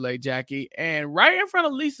congratulate Jackie, and right in front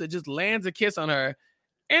of Lisa just lands a kiss on her.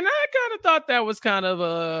 And I kind of thought that was kind of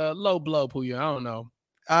a low blow, Puya. I don't know.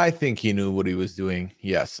 I think he knew what he was doing.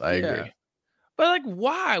 Yes, I agree. But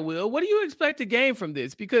why, Will? What do you expect to gain from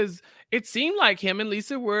this? Because it seemed like him and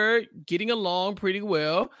Lisa were getting along pretty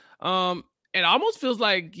well. It almost feels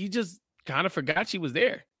like he just kind of forgot she was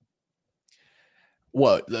there.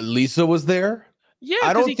 What, Lisa was there? Yeah,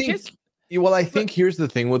 I don't think. Well, I think here's the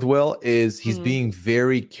thing with Will is he's being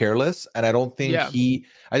very careless, and I don't think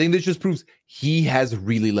I think this just proves he has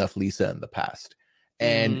really left Lisa in the past,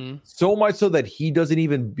 and so much so that he doesn't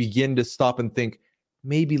even begin to stop and think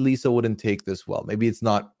maybe Lisa wouldn't take this well. Maybe it's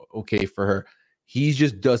not okay for her. He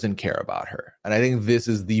just doesn't care about her, and I think this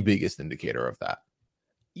is the biggest indicator of that.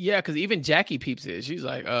 Yeah, because even Jackie peeps it. She's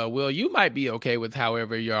like, Will, you might be okay with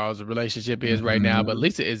however y'all's relationship is right now, but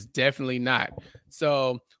Lisa is definitely not.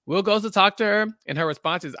 So Will goes to talk to her, and her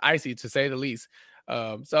response is icy, to say the least.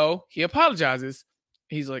 So he apologizes.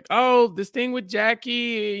 He's like, oh, this thing with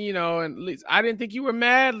Jackie, and Lisa, I didn't think you were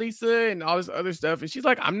mad, Lisa, and all this other stuff. And she's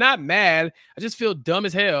like, I'm not mad. I just feel dumb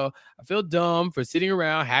as hell. I feel dumb for sitting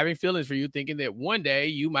around having feelings for you, thinking that one day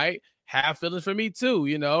you might have feelings for me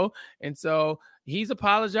too, And so he's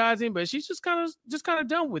apologizing, but she's just kind of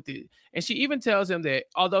done with it. And she even tells him that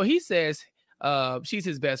although he says she's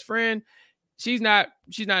his best friend, she's not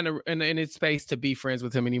in his space to be friends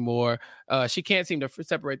with him anymore. She can't seem to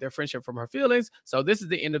separate their friendship from her feelings. So this is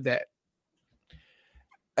the end of that.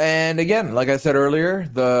 And again, like I said earlier,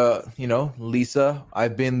 Lisa,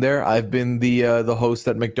 I've been there. I've been the host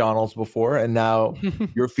at McDonald's before, and now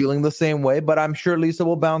you're feeling the same way. But I'm sure Lisa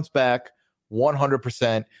will bounce back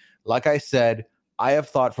 100%. Like I said, I have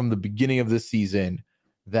thought from the beginning of this season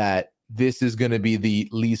that this is going to be the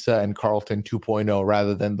Lisa and Carlton 2.0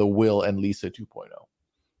 rather than the Will and Lisa 2.0.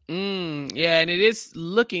 Yeah, and it is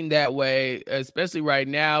looking that way, especially right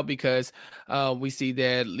now, because we see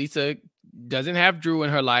that Lisa doesn't have Drew in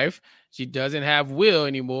her life. She doesn't have Will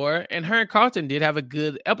anymore. And her and Carlton did have a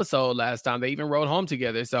good episode last time. They even rode home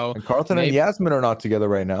together. So and Carlton and Yasmin are not together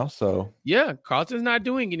right now. So yeah, Carlton's not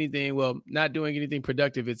doing anything. Well, not doing anything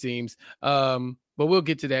productive, it seems. But we'll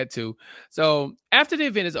get to that too. So after the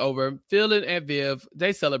event is over, Phil and Viv,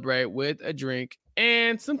 they celebrate with a drink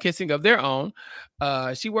and some kissing of their own.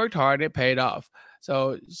 She worked hard and it paid off.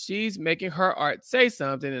 So she's making her art say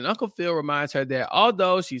something, and Uncle Phil reminds her that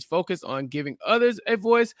although she's focused on giving others a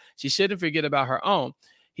voice, she shouldn't forget about her own.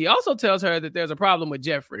 He also tells her that there's a problem with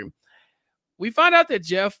Jeffrey. We find out that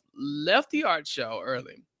Jeff left the art show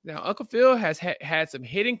early. Now, Uncle Phil has had some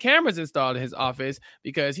hidden cameras installed in his office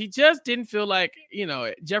because he just didn't feel like,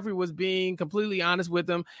 Jeffrey was being completely honest with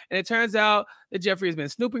him. And it turns out that Jeffrey has been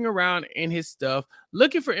snooping around in his stuff,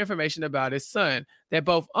 looking for information about his son that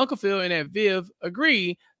both Uncle Phil and Aunt Viv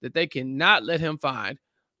agree that they cannot let him find.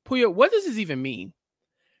 Puya, what does this even mean?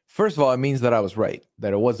 First of all, it means that I was right,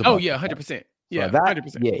 that it was about 100%. Yeah, so that,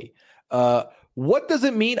 100%. Yay. What does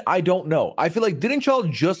it mean? I don't know. I feel like, didn't y'all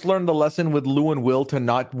just learn the lesson with Lou and Will to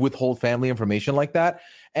not withhold family information like that?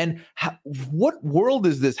 And what world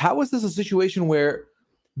is this? How is this a situation where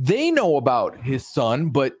they know about his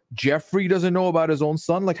son, but Jeffrey doesn't know about his own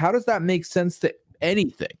son? Like, how does that make sense to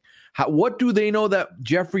anything? What do they know that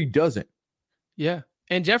Jeffrey doesn't? Yeah.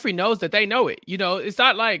 And Jeffrey knows that they know it. It's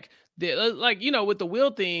not like with the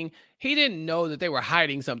Will thing, he didn't know that they were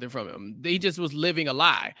hiding something from him. He just was living a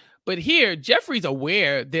lie. But here, Jeffrey's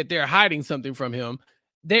aware that they're hiding something from him.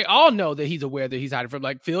 They all know that he's aware that he's hiding from.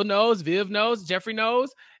 Like, Phil knows, Viv knows, Jeffrey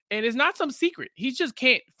knows, and it's not some secret. He just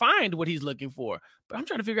can't find what he's looking for. But I'm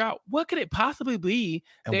trying to figure out, what could it possibly be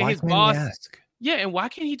and that why his can't boss? He ask? Yeah, and why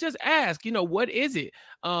can't he just ask? What is it?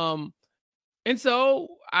 And so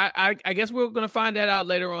I guess we're going to find that out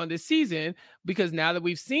later on this season, because now that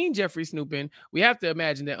we've seen Jeffrey snooping, we have to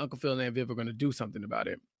imagine that Uncle Phil and Aunt Viv are going to do something about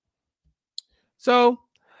it. So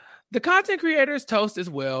the content creators toast as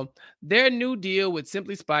well. Their new deal with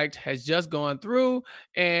Simply Spiked has just gone through,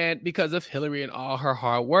 and because of Hillary and all her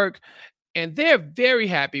hard work. And they're very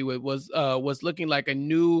happy with was looking like a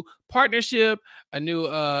new partnership, a new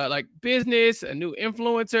business, a new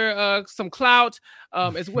influencer, some clout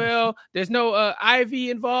as well. There's no Ivy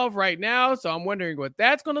involved right now, so I'm wondering what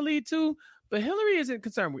that's going to lead to. But Hillary isn't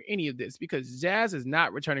concerned with any of this because Jazz is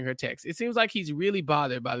not returning her text. It seems like he's really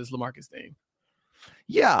bothered by this LaMarcus thing.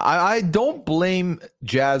 Yeah, I don't blame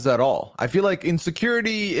Jazz at all. I feel like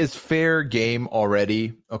insecurity is fair game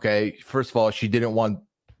already. Okay, first of all, she didn't want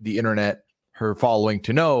the internet, her following,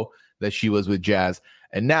 to know that she was with Jazz,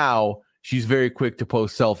 and now she's very quick to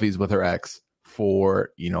post selfies with her ex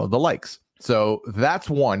for the likes. So that's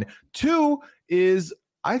one. Two is,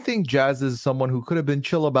 I think Jazz is someone who could have been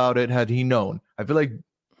chill about it had he known. I feel like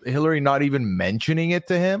Hillary not even mentioning it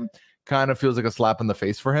to him kind of feels like a slap in the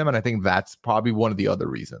face for him, and I think that's probably one of the other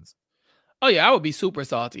reasons. Oh, yeah, I would be super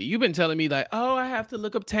salty. You've been telling me like, oh, I have to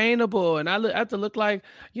look obtainable and I have to look like,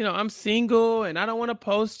 I'm single and I don't want to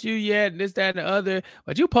post you yet, this, that, and the other.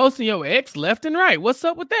 But you posting your ex left and right. What's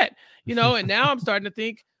up with that? And now I'm starting to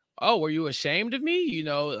think, oh, were you ashamed of me?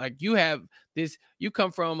 Like you have this, you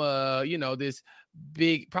come from, this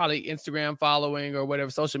big probably Instagram following or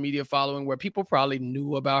whatever, social media following, where people probably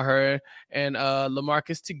knew about her and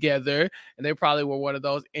LaMarcus together, and they probably were one of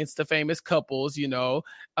those Insta famous couples,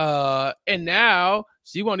 and now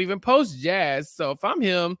she won't even post Jazz. So if I'm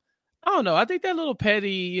him, I don't know, I think that little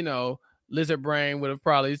petty lizard brain would have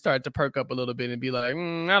probably started to perk up a little bit and be like, I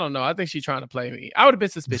don't know, I think she's trying to play me. I would have been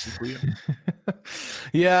suspicious for you.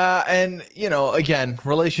 Yeah, and again,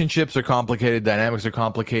 relationships are complicated, dynamics are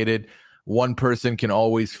complicated. One person can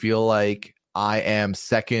always feel like I am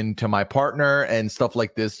second to my partner, and stuff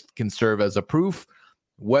like this can serve as a proof.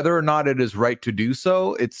 Whether or not it is right to do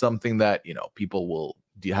so, it's something that, people will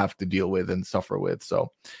have to deal with and suffer with.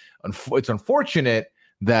 So it's unfortunate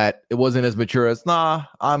that it wasn't as mature as,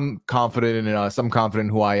 I'm confident in us. I'm confident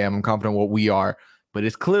in who I am. I'm confident in what we are. But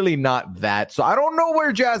it's clearly not that. So I don't know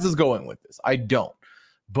where Jazz is going with this. I don't.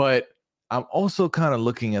 But I'm also kind of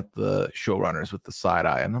looking at the showrunners with the side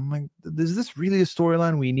eye, and I'm like, is this really a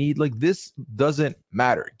storyline we need? Like, this doesn't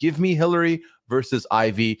matter. Give me Hillary versus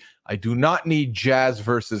Ivy. I do not need Jazz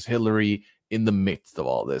versus Hillary in the midst of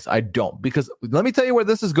all this. I don't, because let me tell you where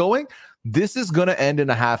this is going. This is going to end in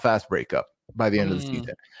a half-ass breakup by the end of the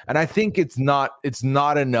season. And I think it's not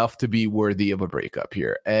enough to be worthy of a breakup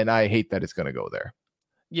here. And I hate that it's going to go there.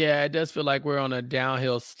 Yeah, it does feel like we're on a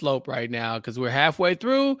downhill slope right now because we're halfway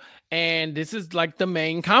through, and this is like the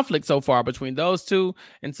main conflict so far between those two.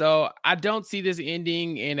 And so I don't see this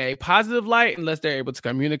ending in a positive light unless they're able to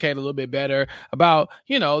communicate a little bit better about,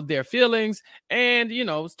 their feelings and,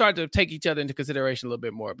 start to take each other into consideration a little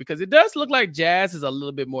bit more because it does look like Jazz is a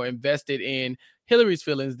little bit more invested in Hillary's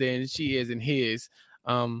feelings than she is in his.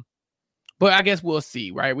 But I guess we'll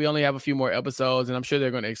see, right? We only have a few more episodes, and I'm sure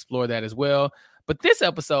they're going to explore that as well. But this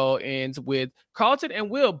episode ends with Carlton and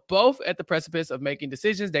Will both at the precipice of making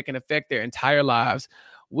decisions that can affect their entire lives.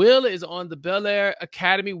 Will is on the Bel-Air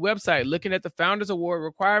Academy website looking at the Founders Award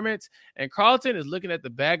requirements, and Carlton is looking at the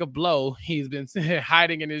bag of blow he's been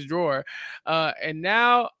hiding in his drawer. And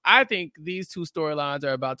now I think these two storylines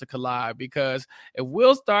are about to collide because if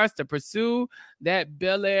Will starts to pursue that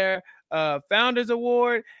Bel-Air Founders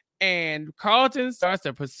Award, and Carlton starts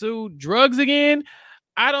to pursue drugs again,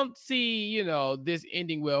 I don't see, this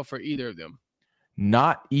ending well for either of them.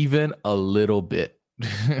 Not even a little bit.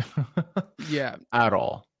 Yeah. At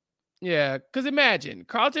all. Yeah, because imagine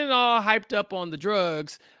Carlton all hyped up on the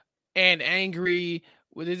drugs and angry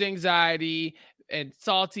with his anxiety and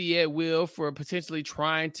salty at Will for potentially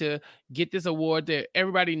trying to get this award that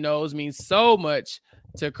everybody knows means so much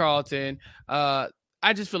to Carlton.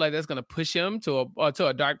 I just feel like that's going to push him to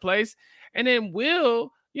a dark place. And then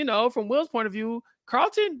Will, from Will's point of view,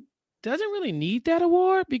 Carlton doesn't really need that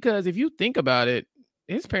award because if you think about it,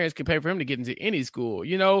 his parents can pay for him to get into any school.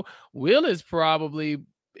 Will is probably,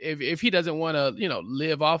 if he doesn't want to,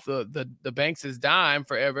 live off the Banks' dime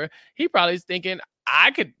forever, he probably is thinking,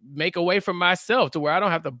 I could make a way for myself to where I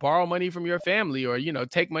don't have to borrow money from your family or,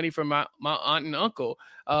 take money from my aunt and uncle.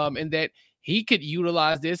 And that he could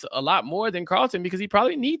utilize this a lot more than Carlton because he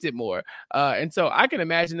probably needs it more. And so I can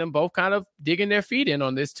imagine them both kind of digging their feet in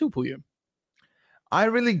on this too, Puya. I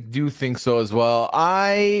really do think so as well.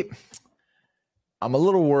 I'm a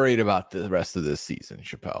little worried about the rest of this season,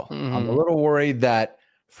 Chappelle. Mm-hmm. I'm a little worried that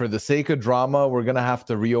for the sake of drama, we're going to have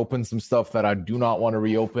to reopen some stuff that I do not want to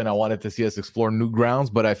reopen. I wanted to see us explore new grounds,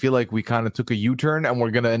 but I feel like we kind of took a U-turn and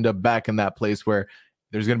we're going to end up back in that place where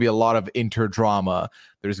there's going to be a lot of inter-drama.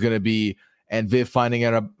 There's going to be and Viv finding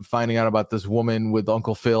out about this woman with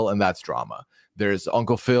Uncle Phil, and that's drama. There's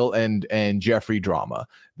Uncle Phil and Jeffrey drama.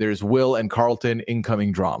 There's Will and Carlton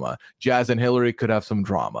incoming drama. Jazz and Hillary could have some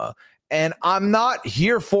drama. And I'm not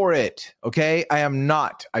here for it, okay? I am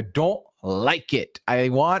not. I don't like it. I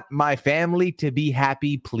want my family to be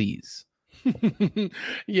happy, please.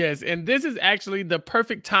 Yes, and this is actually the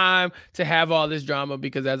perfect time to have all this drama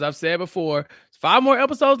because, as I've said before, 5 more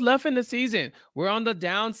episodes left in the season. We're on the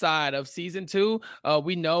downside of season 2.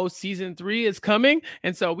 We know season 3 is coming,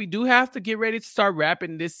 and so we do have to get ready to start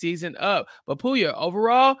wrapping this season up. But Puya,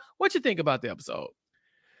 overall, what you think about the episode?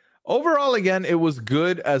 Overall, again, it was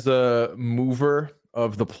good as a mover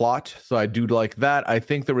of the plot, so I do like that. I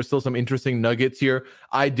think there were still some interesting nuggets here.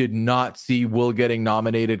 I did not see Will getting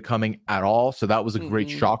nominated coming at all, so that was a great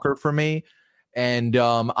shocker for me. And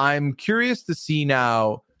I'm curious to see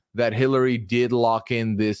now that Hillary did lock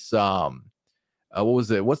in this what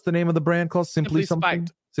was it? What's the name of the brand called? Simply something?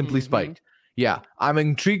 Spiked. Simply Spiked. Yeah, I'm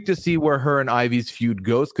intrigued to see where her and Ivy's feud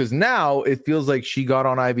goes, because now it feels like she got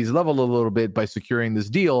on Ivy's level a little bit by securing this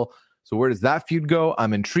deal. So where does that feud go?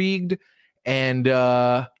 I'm intrigued. And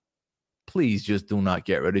please just do not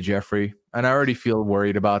get rid of Jeffrey. And I already feel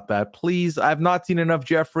worried about that. Please, I've not seen enough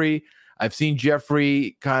Jeffrey. I've seen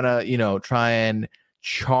Jeffrey kind of, try and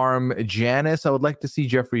charm Janice. I would like to see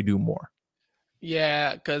Jeffrey do more.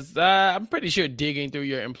 Yeah, because I'm pretty sure digging through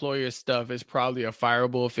your employer's stuff is probably a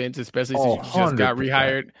fireable offense, especially since you just got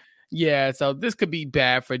rehired. Yeah, so this could be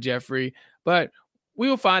bad for Jeffrey, but we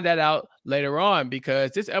will find that out later on because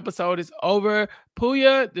this episode is over.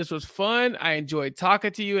 Puya, this was fun. I enjoyed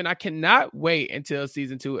talking to you, and I cannot wait until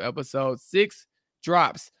season 2, episode 6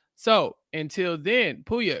 drops. So until then,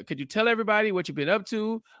 Puya, could you tell everybody what you've been up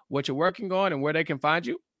to, what you're working on, and where they can find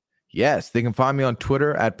you? Yes, they can find me on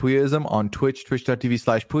Twitter at Puyaism, on Twitch,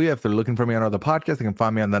 twitch.tv/Puya. If they're looking for me on other podcasts, they can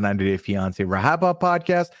find me on the 90 Day Fiancé Rahaba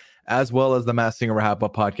podcast, as well as the Masked Singer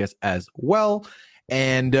Rahaba podcast as well.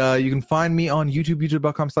 And you can find me on YouTube,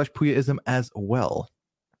 youtube.com/Puyaism as well.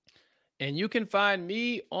 And you can find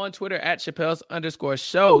me on Twitter at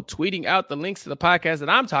Chappelle's_show, tweeting out the links to the podcast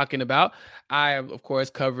that I'm talking about. I am, of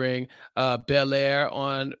course, covering Bel-Air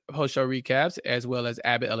on post-show recaps, as well as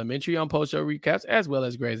Abbott Elementary on post-show recaps, as well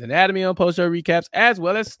as Grey's Anatomy on post-show recaps, as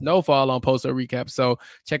well as Snowfall on post-show recaps. So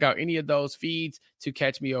check out any of those feeds to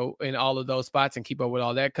catch me in all of those spots and keep up with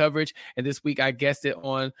all that coverage. And this week, I guested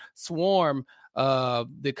on Swarm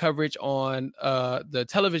the coverage on the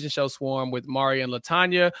television show Swarm with Mari and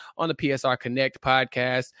Latanya on the PSR Connect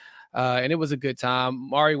podcast. And it was a good time.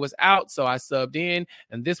 Mari was out, so I subbed in.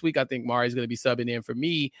 And this week, I think Mari's going to be subbing in for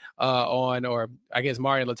me or I guess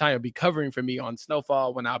Mari and Latanya will be covering for me on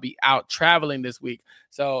Snowfall when I'll be out traveling this week.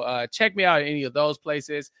 So check me out at any of those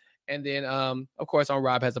places. And then, of course, on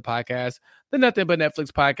Rob Has a Podcast, the Nothing But Netflix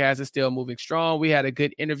podcast is still moving strong. We had a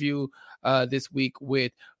good interview this week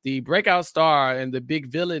with the breakout star and the big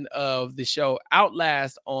villain of the show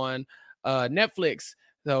Outlast on Netflix.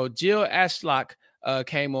 So Jill Ashlock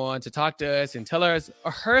came on to talk to us and tell us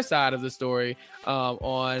her side of the story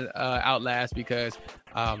on Outlast, because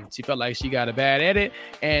she felt like she got a bad edit.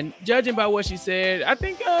 And judging by what she said, I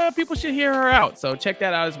think people should hear her out. So check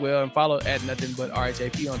that out as well, and follow at Nothing But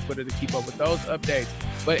RHAP on Twitter to keep up with those updates.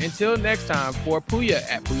 But until next time, for Puya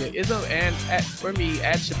at Puyaism and for me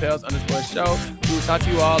at Chappelle's_show, we will talk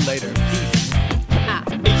to you all later.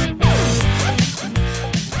 Peace.